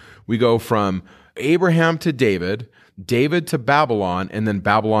 groups. We go from Abraham to David, David to Babylon, and then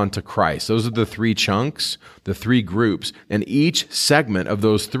Babylon to Christ. Those are the 3 chunks, the 3 groups, and each segment of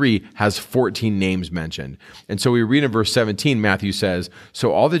those 3 has 14 names mentioned. And so we read in verse 17, Matthew says,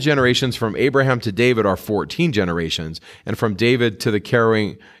 so all the generations from Abraham to David are 14 generations, and from David to the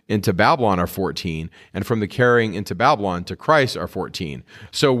carrying into Babylon are 14, and from the carrying into Babylon to Christ are 14.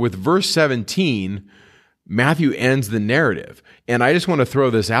 So with verse 17, Matthew ends the narrative. And I just want to throw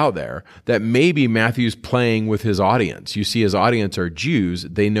this out there that maybe Matthew's playing with his audience. You see, his audience are Jews.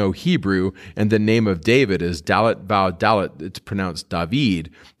 They know Hebrew, and the name of David is Dalet Vav Dalet. It's pronounced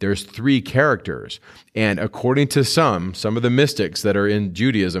David. There's 3 characters. And according to some of the mystics that are in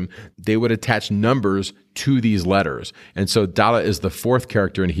Judaism, they would attach numbers to these letters. And so Dalet is the 4th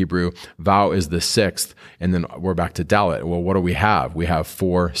character in Hebrew, Vav is the 6th, and then we're back to Dalet. Well, what do we have? We have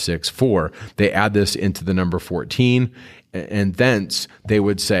 4, 6, 4. They add this into the number 14, and thence they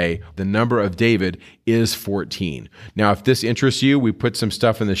would say the number of David is 14. Now, if this interests you, we put some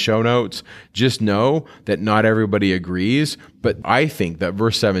stuff in the show notes. Just know that not everybody agrees, but I think that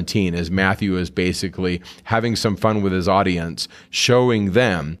verse 17 is Matthew is basically having some fun with his audience, showing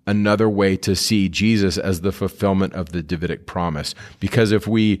them another way to see Jesus as the fulfillment of the Davidic promise. Because if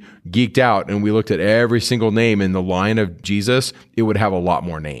we geeked out and we looked at every single name in the line of Jesus, it would have a lot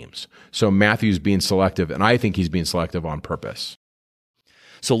more names. So Matthew's being selective, and I think he's being selective on purpose.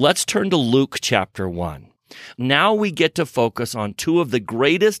 So let's turn to Luke chapter 1. Now we get to focus on 2 of the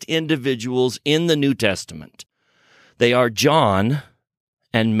greatest individuals in the New Testament. They are John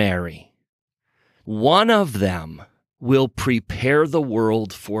and Mary. One of them will prepare the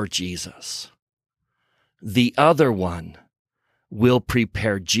world for Jesus. The other one will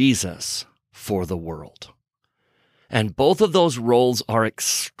prepare Jesus for the world. And both of those roles are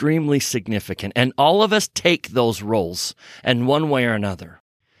extremely significant. And all of us take those roles in one way or another.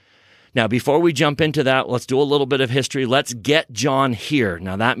 Now, before we jump into that, let's do a little bit of history. Let's get John here.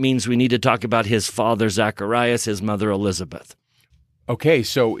 Now, that means we need to talk about his father, Zacharias, his mother, Elizabeth. Okay,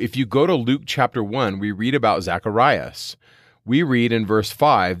 so if you go to Luke chapter 1, we read about Zacharias. We read in verse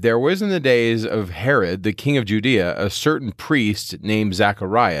 5, there was in the days of Herod, the king of Judea, a certain priest named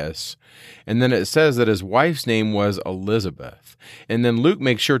Zacharias. And then it says that his wife's name was Elizabeth. And then Luke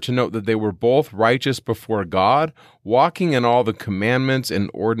makes sure to note that they were both righteous before God, walking in all the commandments and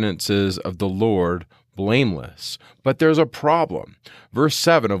ordinances of the Lord, blameless. But there's a problem. Verse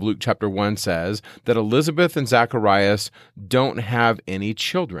 7 of Luke chapter 1 says that Elizabeth and Zacharias don't have any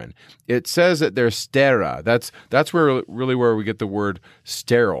children. It says that they're stera. That's where we get the word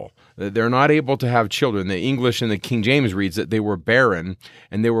sterile. They're not able to have children. The English and the King James reads that they were barren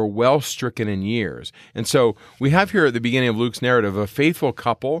and they were well stricken in years. And so we have here at the beginning of Luke's narrative a faithful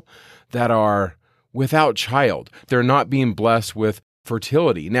couple that are without child. They're not being blessed with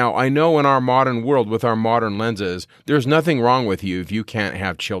fertility. Now, I know in our modern world, with our modern lenses, there's nothing wrong with you if you can't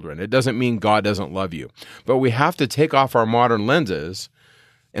have children. It doesn't mean God doesn't love you. But we have to take off our modern lenses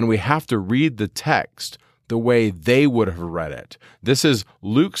and we have to read the text the way they would have read it. This is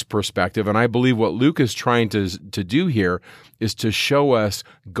Luke's perspective, and I believe what Luke is trying to do here is to show us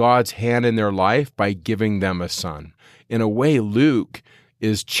God's hand in their life by giving them a son. In a way, Luke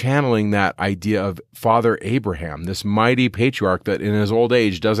is channeling that idea of Father Abraham, this mighty patriarch that in his old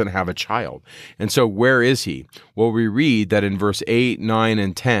age doesn't have a child. And so where is he? Well, we read that in verse 8, 9,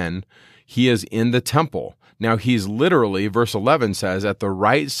 and 10, he is in the temple. Now, he's literally, verse 11 says, at the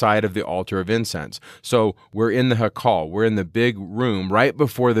right side of the altar of incense. So we're in the Hakal. We're in the big room right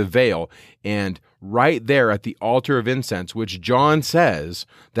before the veil. And right there at the altar of incense, which John says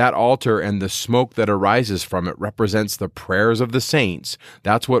that altar and the smoke that arises from it represents the prayers of the saints.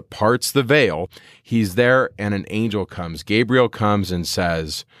 That's what parts the veil. He's there, and an angel comes. Gabriel comes and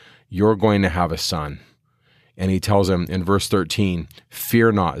says, "You're going to have a son." And he tells him in verse 13,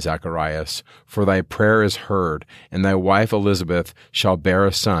 "Fear not, Zacharias, for thy prayer is heard, and thy wife Elizabeth shall bear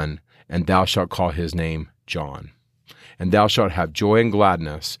a son, and thou shalt call his name John. And thou shalt have joy and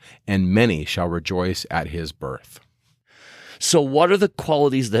gladness, and many shall rejoice at his birth." So what are the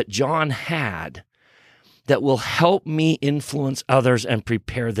qualities that John had that will help me influence others and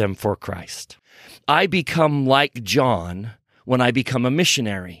prepare them for Christ? I become like John when I become a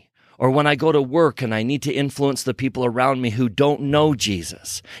missionary, or when I go to work and I need to influence the people around me who don't know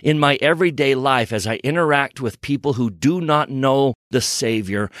Jesus. In my everyday life, as I interact with people who do not know the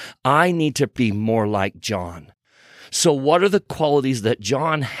Savior, I need to be more like John. So what are the qualities that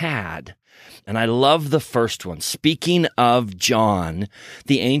John had? And I love the first one. Speaking of John,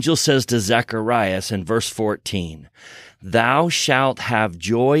 the angel says to Zacharias in verse 14, "Thou shalt have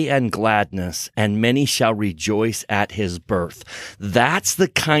joy and gladness, and many shall rejoice at his birth." That's the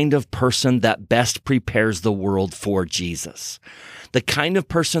kind of person that best prepares the world for Jesus. The kind of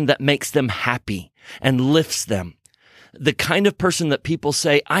person that makes them happy and lifts them. The kind of person that people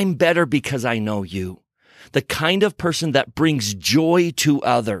say, "I'm better because I know you." The kind of person that brings joy to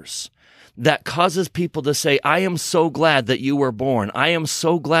others, that causes people to say, "I am so glad that you were born. I am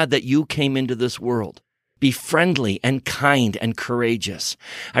so glad that you came into this world." Be friendly and kind and courageous.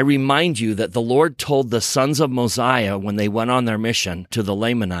 I remind you that the Lord told the sons of Mosiah when they went on their mission to the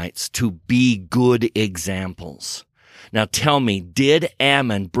Lamanites to be good examples. Now tell me, did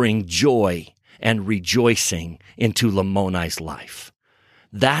Ammon bring joy and rejoicing into Lamoni's life?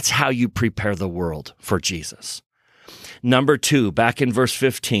 That's how you prepare the world for Jesus. Number 2, back in verse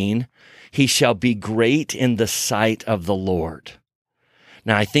 15, he shall be great in the sight of the Lord.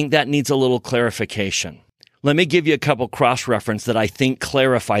 Now, I think that needs a little clarification. Let me give you a couple cross-reference that I think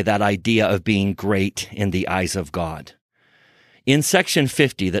clarify that idea of being great in the eyes of God. In section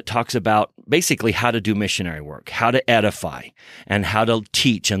 50 that talks about basically how to do missionary work, how to edify, and how to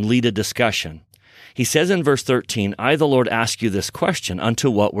teach and lead a discussion, he says in verse 13, "I, the Lord, ask you this question,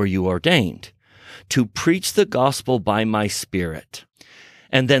 unto what were you ordained? To preach the gospel by my Spirit."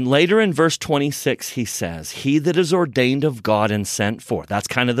 And then later in verse 26, he says, "He that is ordained of God and sent forth." That's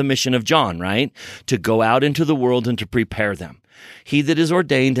kind of the mission of John, right? To go out into the world and to prepare them. "He that is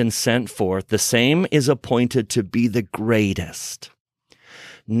ordained and sent forth, the same is appointed to be the greatest.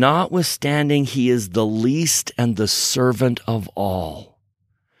 Notwithstanding, he is the least and the servant of all."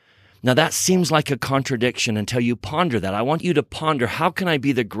 Now that seems like a contradiction until you ponder that. I want you to ponder, how can I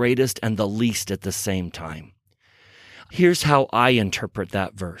be the greatest and the least at the same time? Here's how I interpret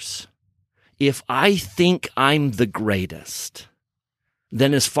that verse. If I think I'm the greatest,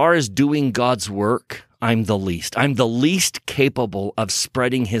 then as far as doing God's work, I'm the least. I'm the least capable of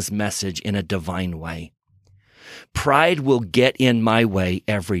spreading his message in a divine way. Pride will get in my way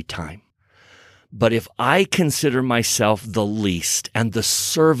every time. But if I consider myself the least and the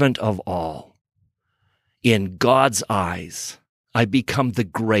servant of all, in God's eyes, I become the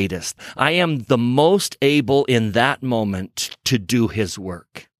greatest. I am the most able in that moment to do his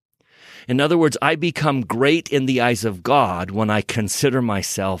work. In other words, I become great in the eyes of God when I consider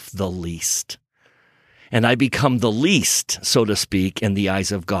myself the least. And I become the least, so to speak, in the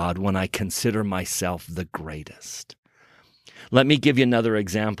eyes of God when I consider myself the greatest. Let me give you another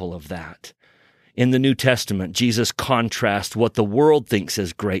example of that. In the New Testament, Jesus contrasts what the world thinks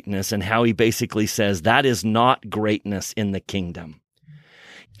is greatness and how he basically says that is not greatness in the kingdom.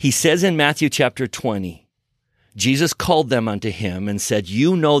 He says in Matthew chapter 20, Jesus called them unto him and said,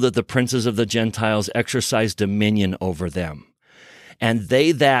 "You know that the princes of the Gentiles exercise dominion over them. And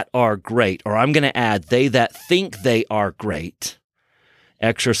they that are great," or I'm going to add, they that think they are great,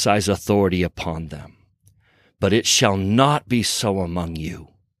 "exercise authority upon them. But it shall not be so among you.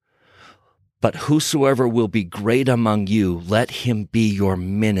 But whosoever will be great among you, let him be your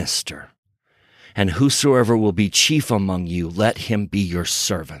minister. And whosoever will be chief among you, let him be your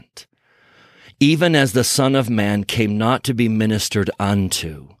servant." even as the Son of Man came not to be ministered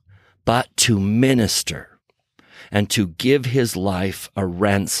unto, but to minister, and to give his life a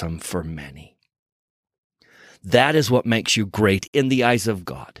ransom for many. That is what makes you great in the eyes of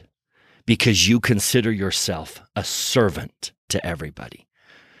God, because you consider yourself a servant to everybody.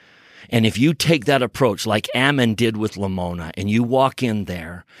 And if you take that approach like Ammon did with Lamoni, and you walk in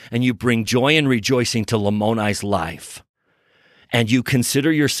there and you bring joy and rejoicing to Lamoni's life, and you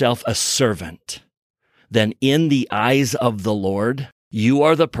consider yourself a servant, then in the eyes of the Lord, you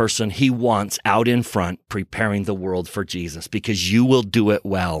are the person he wants out in front preparing the world for Jesus, because you will do it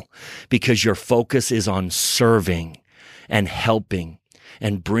well, because your focus is on serving and helping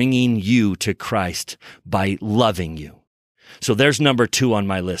and bringing you to Christ by loving you. So there's number 2 on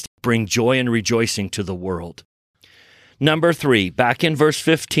my list. Bring joy and rejoicing to the world. Number 3, back in verse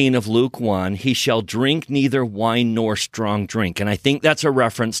 15 of Luke 1, he shall drink neither wine nor strong drink. And I think that's a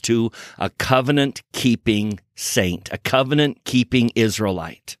reference to a covenant-keeping saint, a covenant-keeping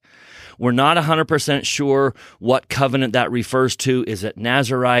Israelite. We're not 100% sure what covenant that refers to. Is it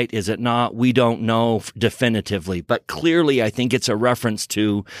Nazirite? Is it not? We don't know definitively. But clearly, I think it's a reference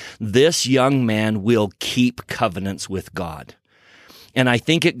to this young man will keep covenants with God. And I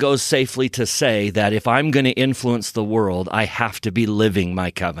think it goes safely to say that if I'm going to influence the world, I have to be living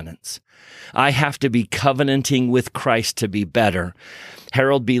my covenants. I have to be covenanting with Christ to be better.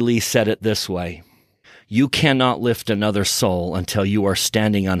 Harold B. Lee said it this way: you cannot lift another soul until you are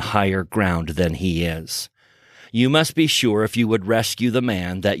standing on higher ground than he is. You must be sure, if you would rescue the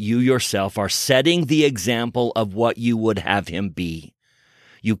man, that you yourself are setting the example of what you would have him be.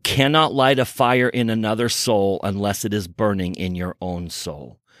 You cannot light a fire in another soul unless it is burning in your own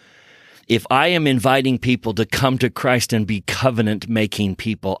soul. If I am inviting people to come to Christ and be covenant-making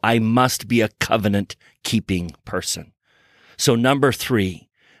people, I must be a covenant-keeping person. So number 3,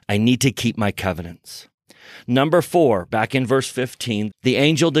 I need to keep my covenants. Number 4, back in verse 15, the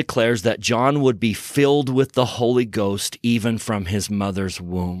angel declares that John would be filled with the Holy Ghost even from his mother's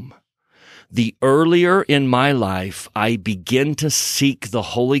womb. The earlier in my life I begin to seek the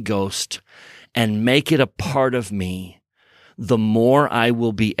Holy Ghost and make it a part of me, the more I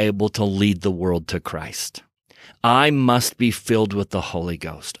will be able to lead the world to Christ. I must be filled with the Holy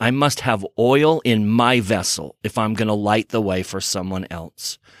Ghost. I must have oil in my vessel if I'm going to light the way for someone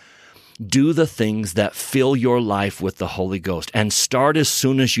else. Do the things that fill your life with the Holy Ghost, and start as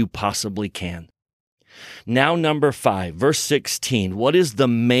soon as you possibly can. Now, number 5, verse 16, what is the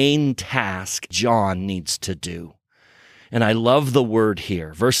main task John needs to do? And I love the word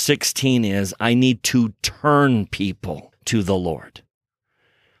here. Verse 16 is, I need to turn people to the Lord.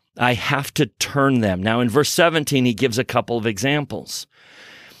 I have to turn them. Now, in verse 17, he gives a couple of examples.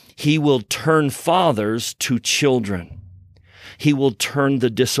 He will turn fathers to children. He will turn the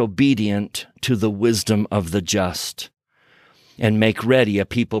disobedient to the wisdom of the just, and make ready a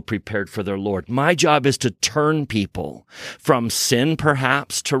people prepared for their Lord. My job is to turn people from sin,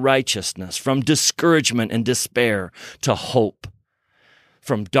 perhaps, to righteousness, from discouragement and despair to hope,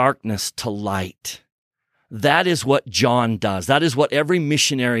 from darkness to light. That is what John does. That is what every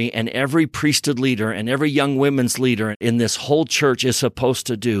missionary and every priesthood leader and every young women's leader in this whole church is supposed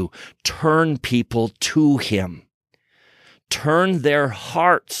to do. Turn people to him. Turn their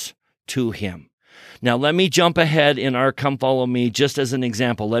hearts to him. Now, let me jump ahead in our Come Follow Me just as an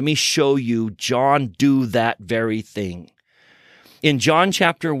example. Let me show you John do that very thing. In John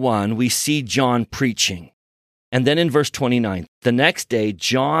chapter 1, we see John preaching. And then in verse 29, the next day,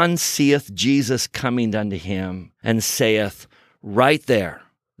 John seeth Jesus coming unto him, and saith, right there,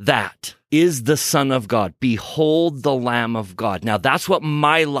 that is the Son of God. Behold the Lamb of God. Now, that's what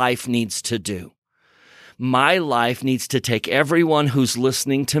my life needs to do. My life needs to take everyone who's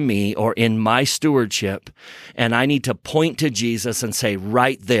listening to me or in my stewardship, and I need to point to Jesus and say,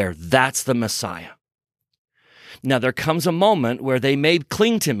 right there, that's the Messiah. Now, there comes a moment where they may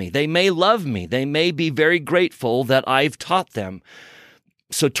cling to me. They may love me. They may be very grateful that I've taught them.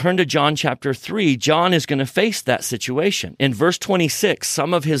 So turn to John chapter 3. John is going to face that situation. In verse 26,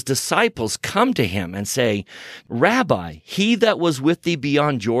 some of his disciples come to him and say, Rabbi, he that was with thee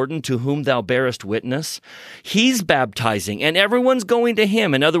beyond Jordan, to whom thou bearest witness, he's baptizing, and everyone's going to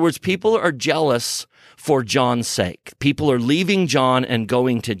him. In other words, people are jealous for John's sake. People are leaving John and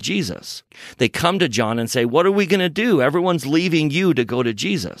going to Jesus. They come to John and say, what are we going to do? Everyone's leaving you to go to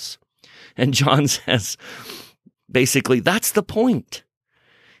Jesus. And John says, basically, that's the point.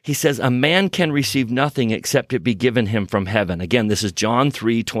 He says, a man can receive nothing except it be given him from heaven. Again, this is John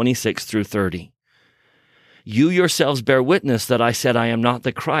 3, 26 through 30. You yourselves bear witness that I said I am not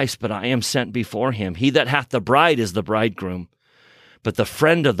the Christ, but I am sent before him. He that hath the bride is the bridegroom. But the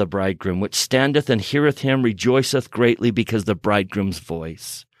friend of the bridegroom, which standeth and heareth him, rejoiceth greatly because the bridegroom's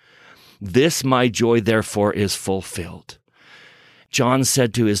voice. This my joy, therefore, is fulfilled. John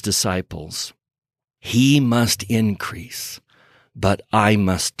said to his disciples, He must increase, but I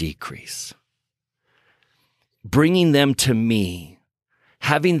must decrease. Bringing them to me,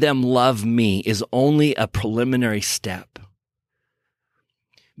 having them love me, is only a preliminary step.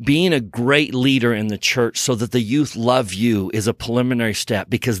 Being a great leader in the church so that the youth love you is a preliminary step,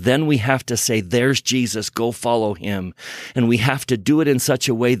 because then we have to say, there's Jesus, go follow him. And we have to do it in such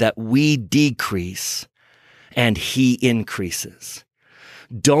a way that we decrease and he increases.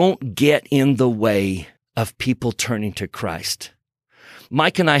 Don't get in the way of people turning to Christ.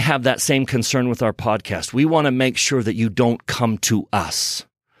 Mike and I have that same concern with our podcast. We want to make sure that you don't come to us,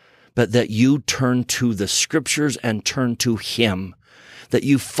 but that you turn to the scriptures and turn to him, that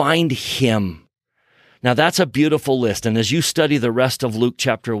you find him. Now that's a beautiful list. And as you study the rest of Luke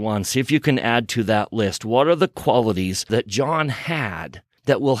chapter 1, see if you can add to that list. What are the qualities that John had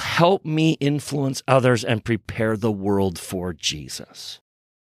that will help me influence others and prepare the world for Jesus?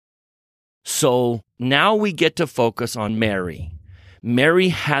 So now we get to focus on Mary. Mary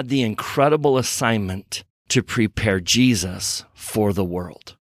had the incredible assignment to prepare Jesus for the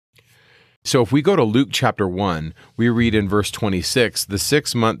world. So if we go to Luke chapter 1, we read in verse 26, the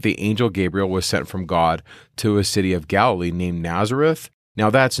 6th month the angel Gabriel was sent from God to a city of Galilee named Nazareth. Now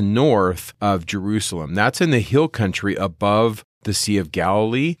that's north of Jerusalem. That's in the hill country above the Sea of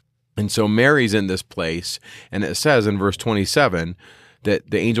Galilee. And so Mary's in this place, and it says in verse 27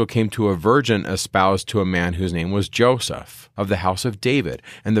 that the angel came to a virgin espoused to a man whose name was Joseph, of the house of David,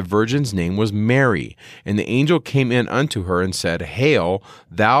 and the virgin's name was Mary. And the angel came in unto her and said, Hail,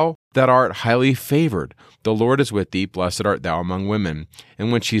 thou that art highly favored, the Lord is with thee, blessed art thou among women.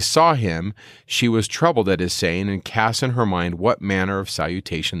 And when she saw him, she was troubled at his saying, and cast in her mind what manner of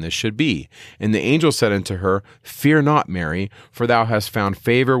salutation this should be. And the angel said unto her, Fear not, Mary, for thou hast found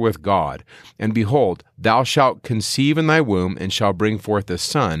favor with God. And behold, thou shalt conceive in thy womb, and shalt bring forth a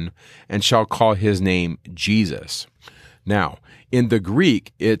son, and shalt call his name Jesus. Now, in the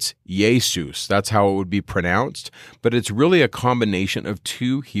Greek, it's Jesus. That's how it would be pronounced, but it's really a combination of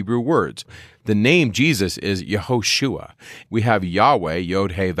two Hebrew words. The name Jesus is Yehoshua. We have Yahweh,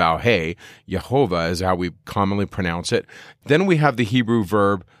 Yod-He, Vav-He. Jehovah is how we commonly pronounce it. Then we have the Hebrew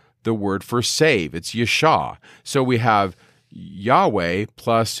verb, the word for save. It's Yeshua. So we have Yahweh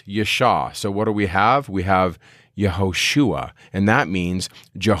plus Yeshua. So what do we have? We have Yehoshua, and that means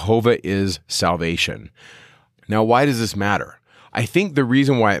Jehovah is salvation. Now, why does this matter? I think the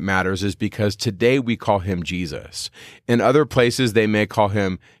reason why it matters is because today we call him Jesus. In other places, they may call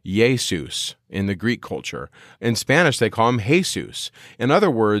him Jesus in the Greek culture. In Spanish, they call him Jesus. In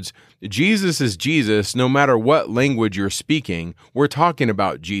other words, Jesus is Jesus no matter what language you're speaking. We're talking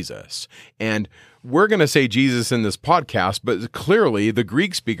about Jesus. And we're going to say Jesus in this podcast, but clearly the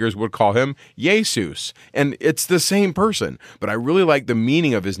Greek speakers would call him Jesus. And it's the same person. But I really like the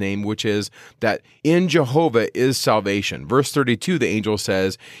meaning of his name, which is that in Jehovah is salvation. Verse 32, the angel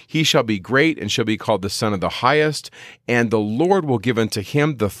says, He shall be great and shall be called the Son of the Highest, and the Lord will give unto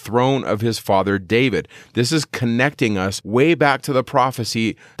him the throne of his father David. This is connecting us way back to the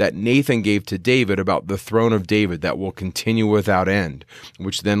prophecy that Nathan gave to David about the throne of David that will continue without end,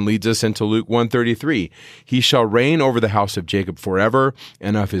 which then leads us into Luke 1:33. He shall reign over the house of Jacob forever,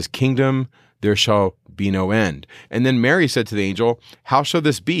 and of his kingdom there shall be no end. And then Mary said to the angel, How shall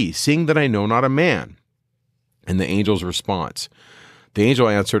this be, seeing that I know not a man? And the angel's response, the angel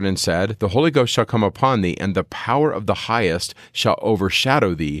answered and said, The Holy Ghost shall come upon thee, and the power of the highest shall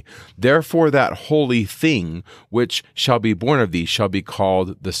overshadow thee. Therefore that holy thing which shall be born of thee shall be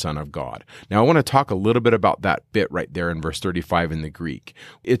called the Son of God. Now I want to talk a little bit about that bit right there in verse 35 in the Greek.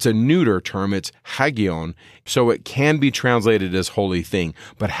 It's a neuter term, it's hagion, so it can be translated as holy thing,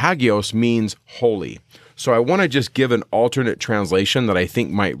 but hagios means holy. So I want to just give an alternate translation that I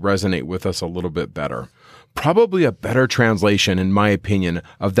think might resonate with us a little bit better. Probably a better translation, in my opinion,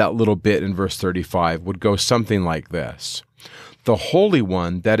 of that little bit in verse 35 would go something like this. The Holy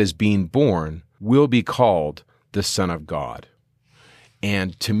One that is being born will be called the Son of God.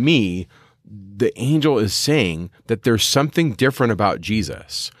 And to me, the angel is saying that there's something different about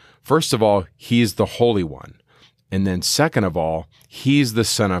Jesus. First of all, he's the Holy One. And then second of all, he's the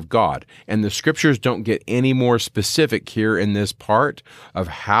Son of God. And the scriptures don't get any more specific here in this part of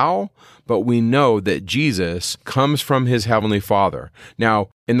how, but we know that Jesus comes from his heavenly Father. Now,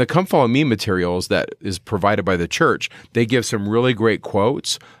 In the Come Follow Me materials that is provided by the church, they give some really great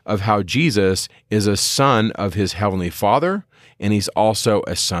quotes of how Jesus is a son of his heavenly Father, and he's also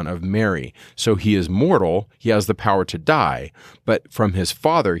a son of Mary. So he is mortal, he has the power to die, but from his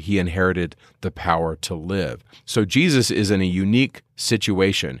Father, he inherited the power to live. So Jesus is in a unique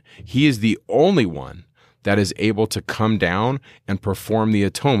situation. He is the only one that is able to come down and perform the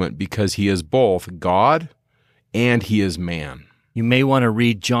atonement because he is both God and he is man. You may want to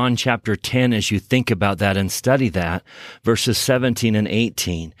read John chapter 10 as you think about that and study that, verses 17 and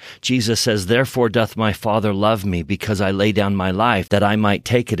 18. Jesus says, "Therefore doth my Father love me, because I lay down my life, that I might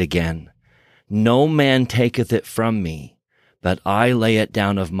take it again. No man taketh it from me, but I lay it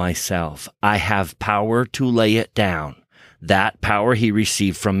down of myself. I have power to lay it down." That power he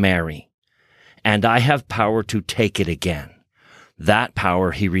received from Mary. "And I have power to take it again." That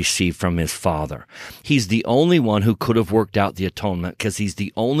power he received from his Father. He's the only one who could have worked out the atonement because he's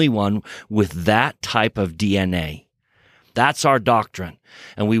the only one with that type of DNA. That's our doctrine.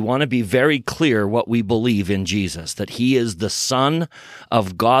 And we want to be very clear what we believe in Jesus, that he is the Son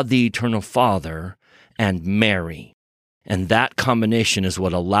of God, the Eternal Father, and Mary. And that combination is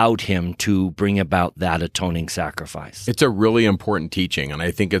what allowed him to bring about that atoning sacrifice. It's a really important teaching, and I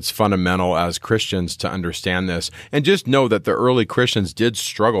think it's fundamental as Christians to understand this. And just know that the early Christians did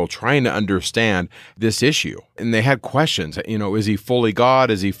struggle trying to understand this issue. And they had questions, is he fully God?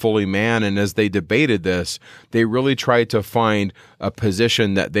 Is he fully man? And as they debated this, they really tried to find a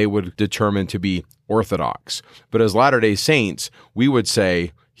position that they would determine to be orthodox. But as Latter-day Saints, we would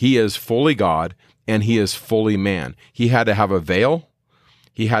say he is fully God, and he is fully man. He had to have a veil.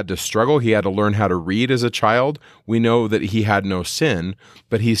 He had to struggle. He had to learn how to read as a child. We know that he had no sin,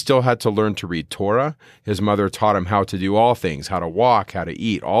 but he still had to learn to read Torah. His mother taught him how to do all things, how to walk, how to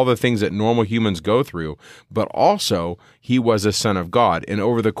eat, all the things that normal humans go through. But also, he was a son of God, and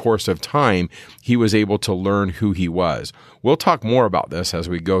over the course of time, he was able to learn who he was. We'll talk more about this as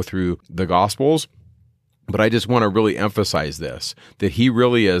we go through the Gospels, but I just want to really emphasize this, that he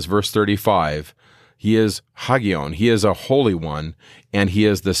really is, verse 35, he is Hagion, he is a holy one, and he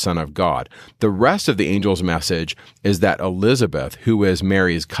is the Son of God. The rest of the angel's message is that Elizabeth, who is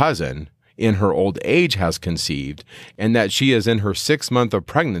Mary's cousin, in her old age has conceived, and that she is in her 6th month of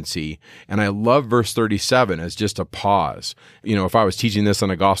pregnancy. And I love verse 37 as just a pause. If I was teaching this in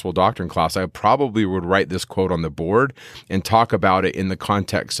a gospel doctrine class, I probably would write this quote on the board and talk about it in the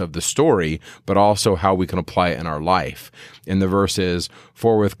context of the story, but also how we can apply it in our life. And the verse is,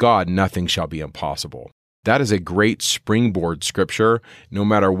 "For with God nothing shall be impossible." That is a great springboard scripture, no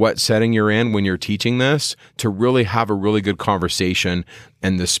matter what setting you're in when you're teaching this, to really have a really good conversation,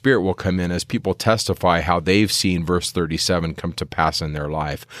 and the Spirit will come in as people testify how they've seen verse 37 come to pass in their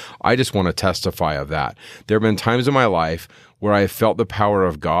life. I just want to testify of that. There have been times in my life where I have felt the power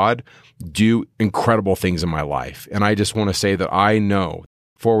of God do incredible things in my life, and I just want to say that I know,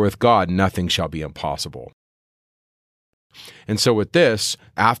 for with God nothing shall be impossible. And so with this,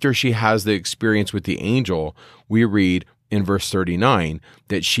 after she has the experience with the angel, we read in verse 39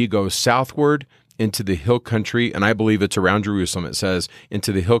 that she goes southward into the hill country, and I believe it's around Jerusalem. It says,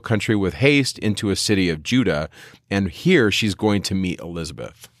 into the hill country with haste into a city of Judah, and here she's going to meet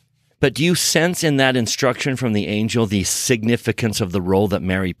Elizabeth. But do you sense in that instruction from the angel the significance of the role that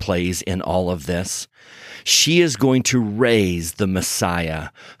Mary plays in all of this? She is going to raise the Messiah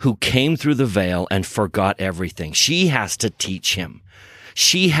who came through the veil and forgot everything. She has to teach him.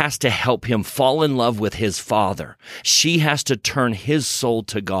 She has to help him fall in love with his Father. She has to turn his soul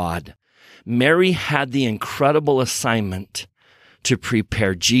to God. Mary had the incredible assignment to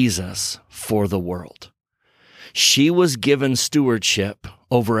prepare Jesus for the world. She was given stewardship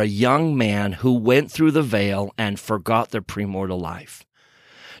over a young man who went through the veil and forgot their premortal life.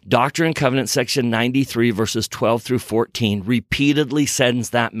 Doctrine and Covenants section 93 verses 12 through 14 repeatedly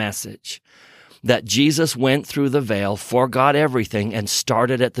sends that message that Jesus went through the veil, forgot everything, and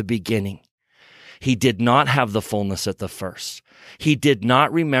started at the beginning. He did not have the fullness at the first. He did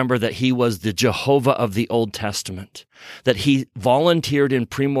not remember that he was the Jehovah of the Old Testament, that he volunteered in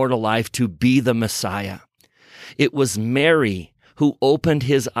premortal life to be the Messiah. It was Mary who opened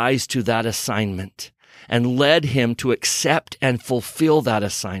his eyes to that assignment and led him to accept and fulfill that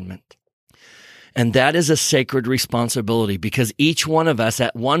assignment. And that is a sacred responsibility because each one of us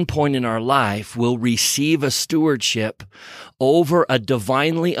at one point in our life will receive a stewardship over a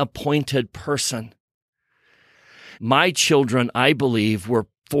divinely appointed person. My children, I believe, were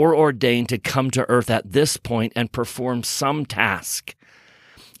foreordained to come to earth at this point and perform some task.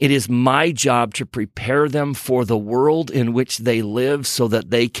 It is my job to prepare them for the world in which they live so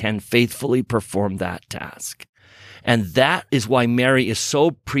that they can faithfully perform that task. And that is why Mary is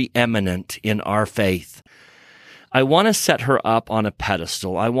so preeminent in our faith. I want to set her up on a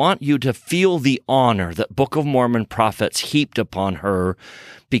pedestal. I want you to feel the honor that Book of Mormon prophets heaped upon her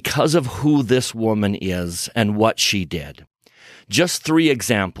because of who this woman is and what she did. Just 3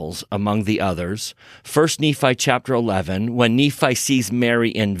 examples among the others. 1 Nephi chapter 11, when Nephi sees Mary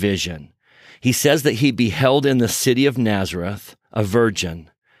in vision, he says that he beheld in the city of Nazareth a virgin,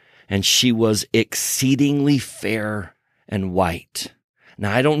 and she was exceedingly fair and white.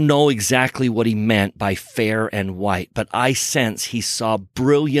 Now, I don't know exactly what he meant by fair and white, but I sense he saw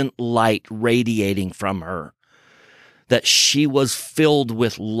brilliant light radiating from her, that she was filled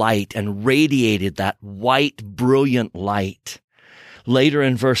with light and radiated that white, brilliant light. Later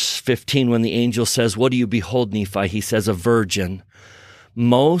in verse 15, when the angel says, "What do you behold, Nephi?" he says, "A virgin,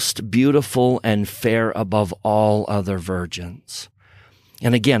 most beautiful and fair above all other virgins."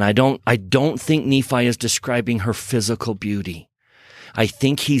 And again, I don't think Nephi is describing her physical beauty. I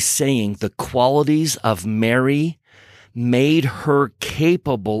think he's saying the qualities of Mary made her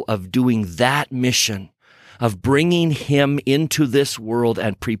capable of doing that mission, of bringing him into this world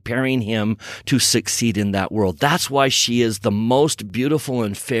and preparing him to succeed in that world. That's why she is the most beautiful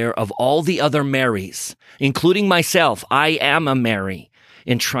and fair of all the other Marys, including myself. I am a Mary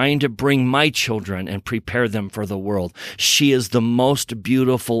in trying to bring my children and prepare them for the world. She is the most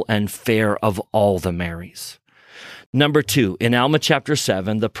beautiful and fair of all the Marys. Number 2, in Alma chapter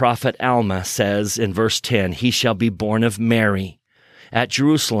 7, the prophet Alma says in verse 10, "He shall be born of Mary at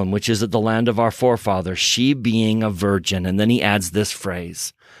Jerusalem, which is at the land of our forefathers, she being a virgin." And then he adds this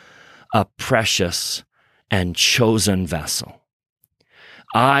phrase, "a precious and chosen vessel."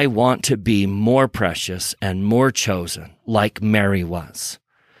 I want to be more precious and more chosen like Mary was.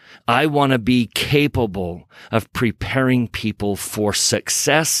 I want to be capable of preparing people for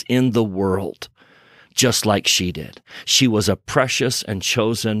success in the world, just like she did. She was a precious and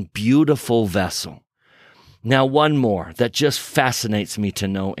chosen, beautiful vessel. Now, one more that just fascinates me to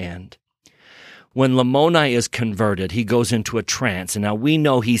no end. When Lamoni is converted, he goes into a trance, and now we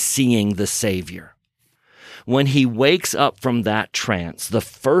know he's seeing the Savior. When he wakes up from that trance, the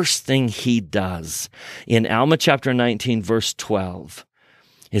first thing he does in Alma chapter 19, verse 12,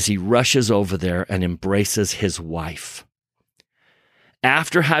 is he rushes over there and embraces his wife.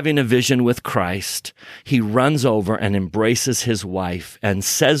 After having a vision with Christ, he runs over and embraces his wife and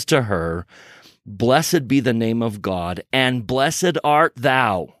says to her, "Blessed be the name of God, and blessed art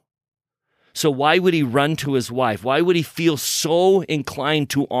thou." So why would he run to his wife? Why would he feel so inclined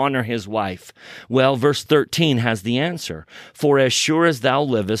to honor his wife? Well, verse 13 has the answer. "For as sure as thou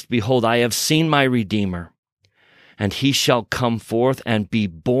livest, behold, I have seen my Redeemer, and he shall come forth and be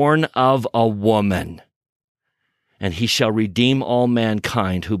born of a woman, and he shall redeem all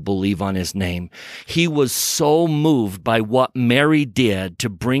mankind who believe on his name." He was so moved by what Mary did to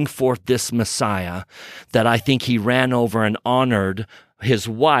bring forth this Messiah that I think he ran over and honored his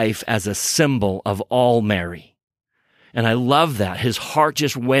wife as a symbol of all Mary. And I love that. His heart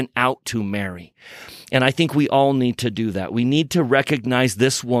just went out to Mary. And I think we all need to do that. We need to recognize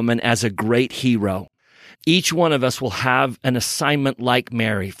this woman as a great hero. Each one of us will have an assignment like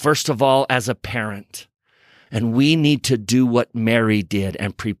Mary, first of all, as a parent. And we need to do what Mary did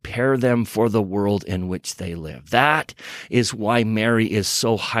and prepare them for the world in which they live. That is why Mary is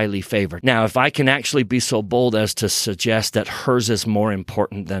so highly favored. Now, if I can actually be so bold as to suggest that hers is more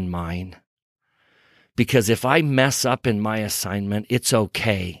important than mine, because if I mess up in my assignment, it's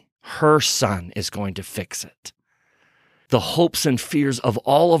okay. Her son is going to fix it. The hopes and fears of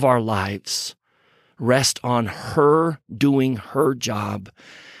all of our lives rest on her doing her job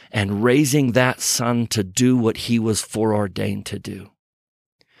and raising that son to do what he was foreordained to do.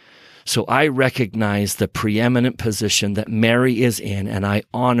 So I recognize the preeminent position that Mary is in, and I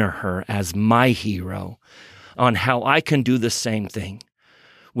honor her as my hero on how I can do the same thing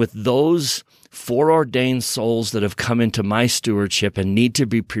with those foreordained souls that have come into my stewardship and need to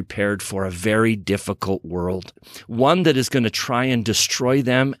be prepared for a very difficult world, one that is going to try and destroy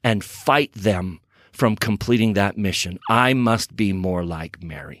them and fight them from completing that mission. I must be more like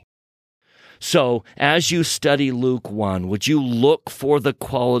Mary. So as you study Luke 1, would you look for the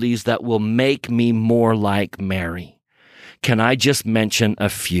qualities that will make me more like Mary? Can I just mention a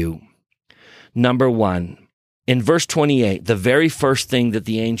few? Number 1, in verse 28, the very first thing that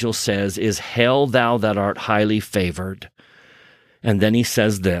the angel says is, "Hail thou that art highly favored." And then he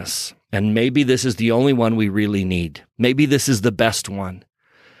says this, and maybe this is the only one we really need. Maybe this is the best one.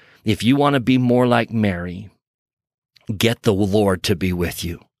 If you want to be more like Mary, get the Lord to be with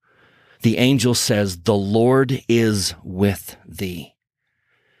you. The angel says, "The Lord is with thee."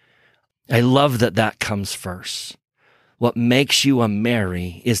 I love that that comes first. What makes you a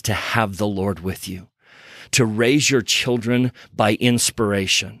Mary is to have the Lord with you, to raise your children by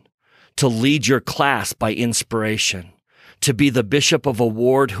inspiration, to lead your class by inspiration, to be the bishop of a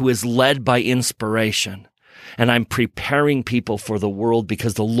ward who is led by inspiration. And I'm preparing people for the world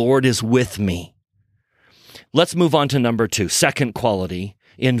because the Lord is with me. Let's move on to number 2, second quality.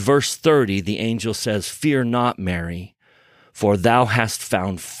 In verse 30, the angel says, "Fear not, Mary, for thou hast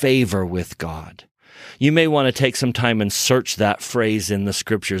found favor with God." You may want to take some time and search that phrase in the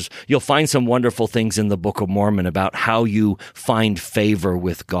scriptures. You'll find some wonderful things in the Book of Mormon about how you find favor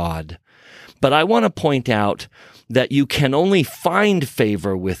with God. But I want to point out that you can only find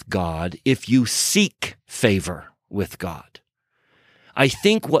favor with God if you seek favor with God. I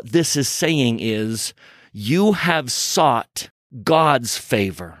think what this is saying is you have sought God's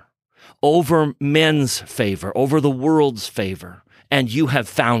favor over men's favor, over the world's favor, and you have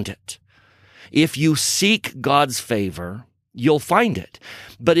found it. If you seek God's favor, you'll find it.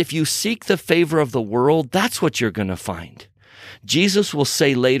 But if you seek the favor of the world, that's what you're going to find. Jesus will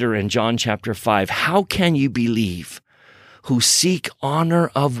say later in John chapter 5, "How can you believe who seek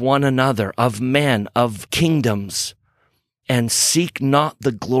honor of one another, of men, of kingdoms, and seek not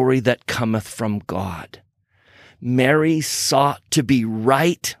the glory that cometh from God?" Mary sought to be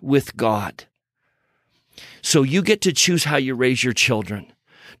right with God. So you get to choose how you raise your children.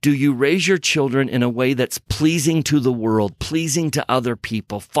 Do you raise your children in a way that's pleasing to the world, pleasing to other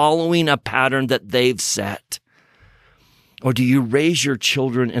people, following a pattern that they've set? Or do you raise your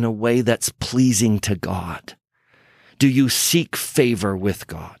children in a way that's pleasing to God? Do you seek favor with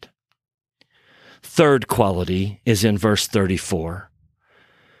God? Third quality is in verse 34.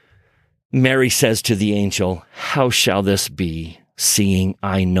 Mary says to the angel, "How shall this be, seeing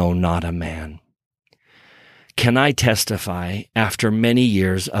I know not a man?" Can I testify, after many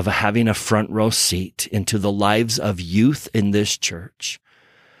years of having a front row seat into the lives of youth in this church,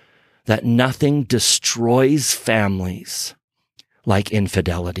 that nothing destroys families like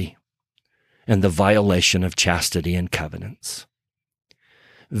infidelity and the violation of chastity and covenants.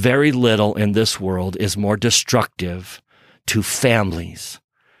 Very little in this world is more destructive to families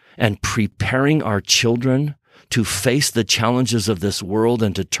and preparing our children to face the challenges of this world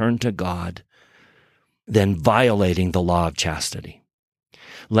and to turn to God than violating the law of chastity.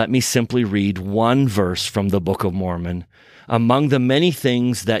 Let me simply read one verse from the Book of Mormon. Among the many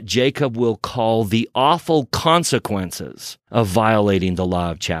things that Jacob will call the awful consequences of violating the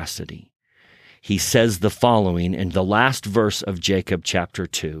law of chastity, he says the following in the last verse of Jacob chapter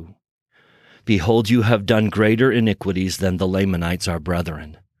 2. "Behold, you have done greater iniquities than the Lamanites our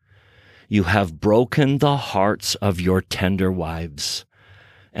brethren. You have broken the hearts of your tender wives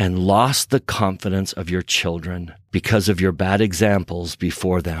and lost the confidence of your children because of your bad examples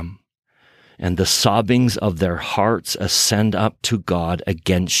before them. And the sobbings of their hearts ascend up to God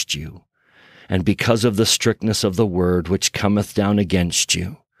against you. And because of the strictness of the word which cometh down against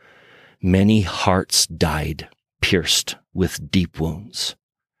you, many hearts died, pierced with deep wounds."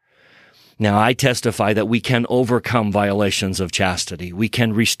 Now, I testify that we can overcome violations of chastity. We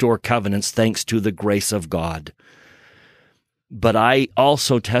can restore covenants thanks to the grace of God. But I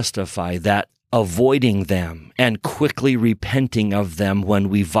also testify that avoiding them and quickly repenting of them when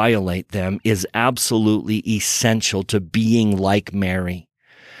we violate them is absolutely essential to being like Mary.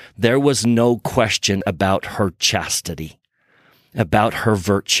 There was no question about her chastity, about her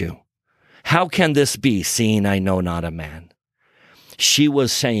virtue. How can this be, seeing I know not a man? She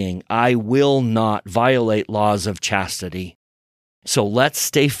was saying, I will not violate laws of chastity. So let's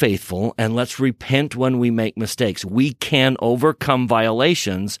stay faithful and let's repent when we make mistakes. We can overcome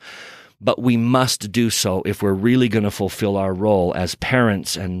violations, but we must do so if we're really going to fulfill our role as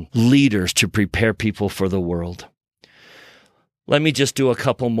parents and leaders to prepare people for the world. Let me just do a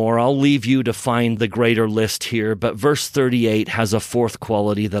couple more. I'll leave you to find the greater list here, but verse 38 has a fourth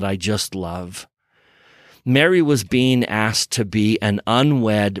quality that I just love. Mary was being asked to be an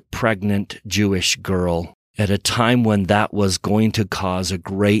unwed, pregnant Jewish girl at a time when that was going to cause a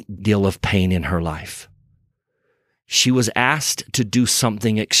great deal of pain in her life. She was asked to do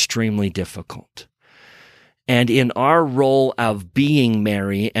something extremely difficult. And in our role of being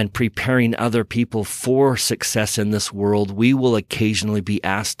Mary and preparing other people for success in this world, we will occasionally be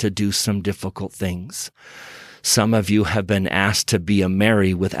asked to do some difficult things. Some of you have been asked to be a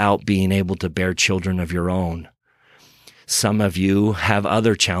Mary without being able to bear children of your own. Some of you have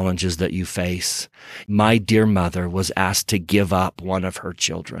other challenges that you face. My dear mother was asked to give up one of her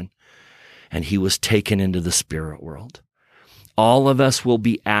children, and he was taken into the spirit world. All of us will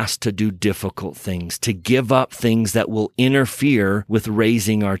be asked to do difficult things, to give up things that will interfere with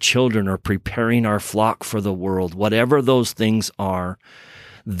raising our children or preparing our flock for the world. Whatever those things are,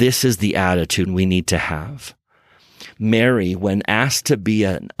 this is the attitude we need to have. Mary, when asked to be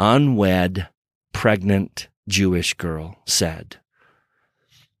an unwed, pregnant Jewish girl, said,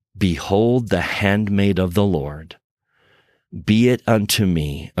 "Behold the handmaid of the Lord. Be it unto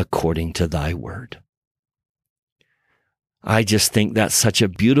me according to thy word." I just think that's such a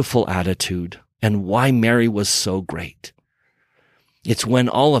beautiful attitude, and why Mary was so great. It's when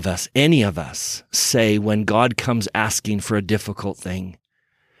all of us, any of us, say when God comes asking for a difficult thing,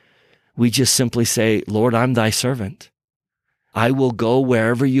 we just simply say, "Lord, I'm thy servant. I will go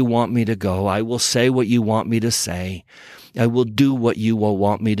wherever you want me to go. I will say what you want me to say. I will do what you will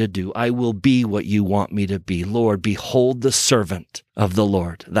want me to do. I will be what you want me to be. Lord, behold the servant of the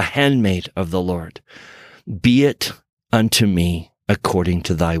Lord, the handmaid of the Lord. Be it unto me according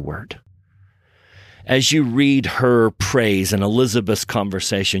to thy word." As you read her praise and Elizabeth's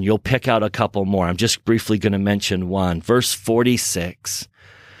conversation, you'll pick out a couple more. I'm just briefly going to mention one. Verse 46,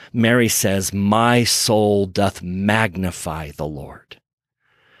 Mary says, "My soul doth magnify the Lord."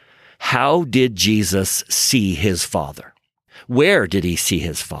 How did Jesus see his Father? Where did he see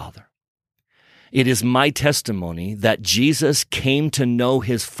his Father? It is my testimony that Jesus came to know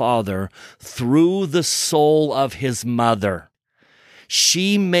his Father through the soul of his mother.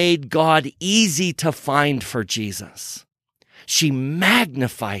 She made God easy to find for Jesus. She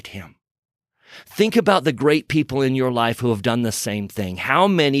magnified him. Think about the great people in your life who have done the same thing. How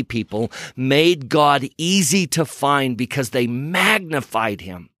many people made God easy to find because they magnified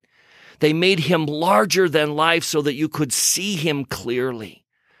him? They made him larger than life so that you could see him clearly.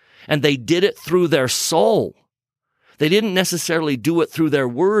 And they did it through their soul. They didn't necessarily do it through their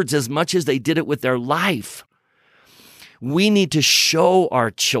words as much as they did it with their life. We need to show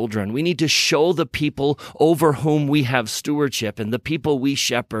our children. We need to show the people over whom we have stewardship and the people we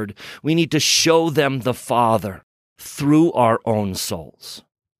shepherd. We need to show them the Father through our own souls.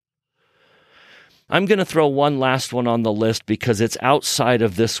 I'm going to throw one last one on the list because it's outside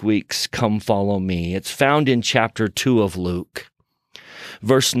of this week's Come Follow Me. It's found in chapter 2 of Luke.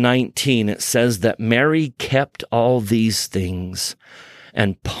 Verse 19, it says that Mary kept all these things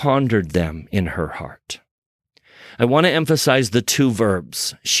and pondered them in her heart. I want to emphasize the two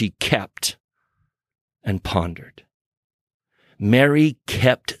verbs, she kept and pondered. Mary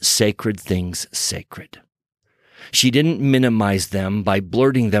kept sacred things sacred. She didn't minimize them by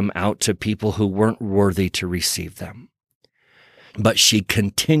blurting them out to people who weren't worthy to receive them, but she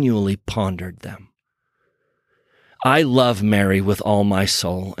continually pondered them. I love Mary with all my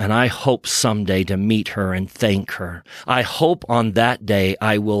soul, and I hope someday to meet her and thank her. I hope on that day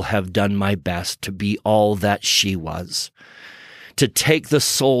I will have done my best to be all that she was, to take the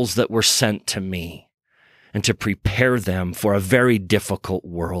souls that were sent to me and to prepare them for a very difficult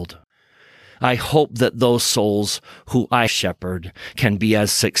world. I hope that those souls who I shepherd can be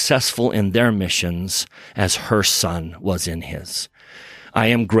as successful in their missions as her son was in his. I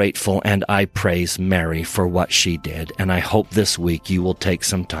am grateful and I praise Mary for what she did, and I hope this week you will take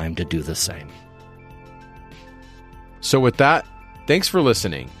some time to do the same. So with that, thanks for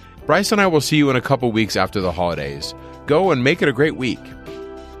listening. Bryce and I will see you in a couple weeks after the holidays. Go and make it a great week.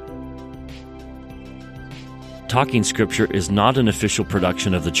 Talking Scripture is not an official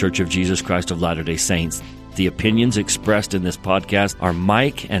production of The Church of Jesus Christ of Latter-day Saints. The opinions expressed in this podcast are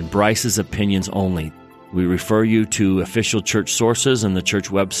Mike and Bryce's opinions only. We refer you to official church sources and the church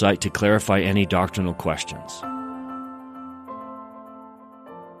website to clarify any doctrinal questions.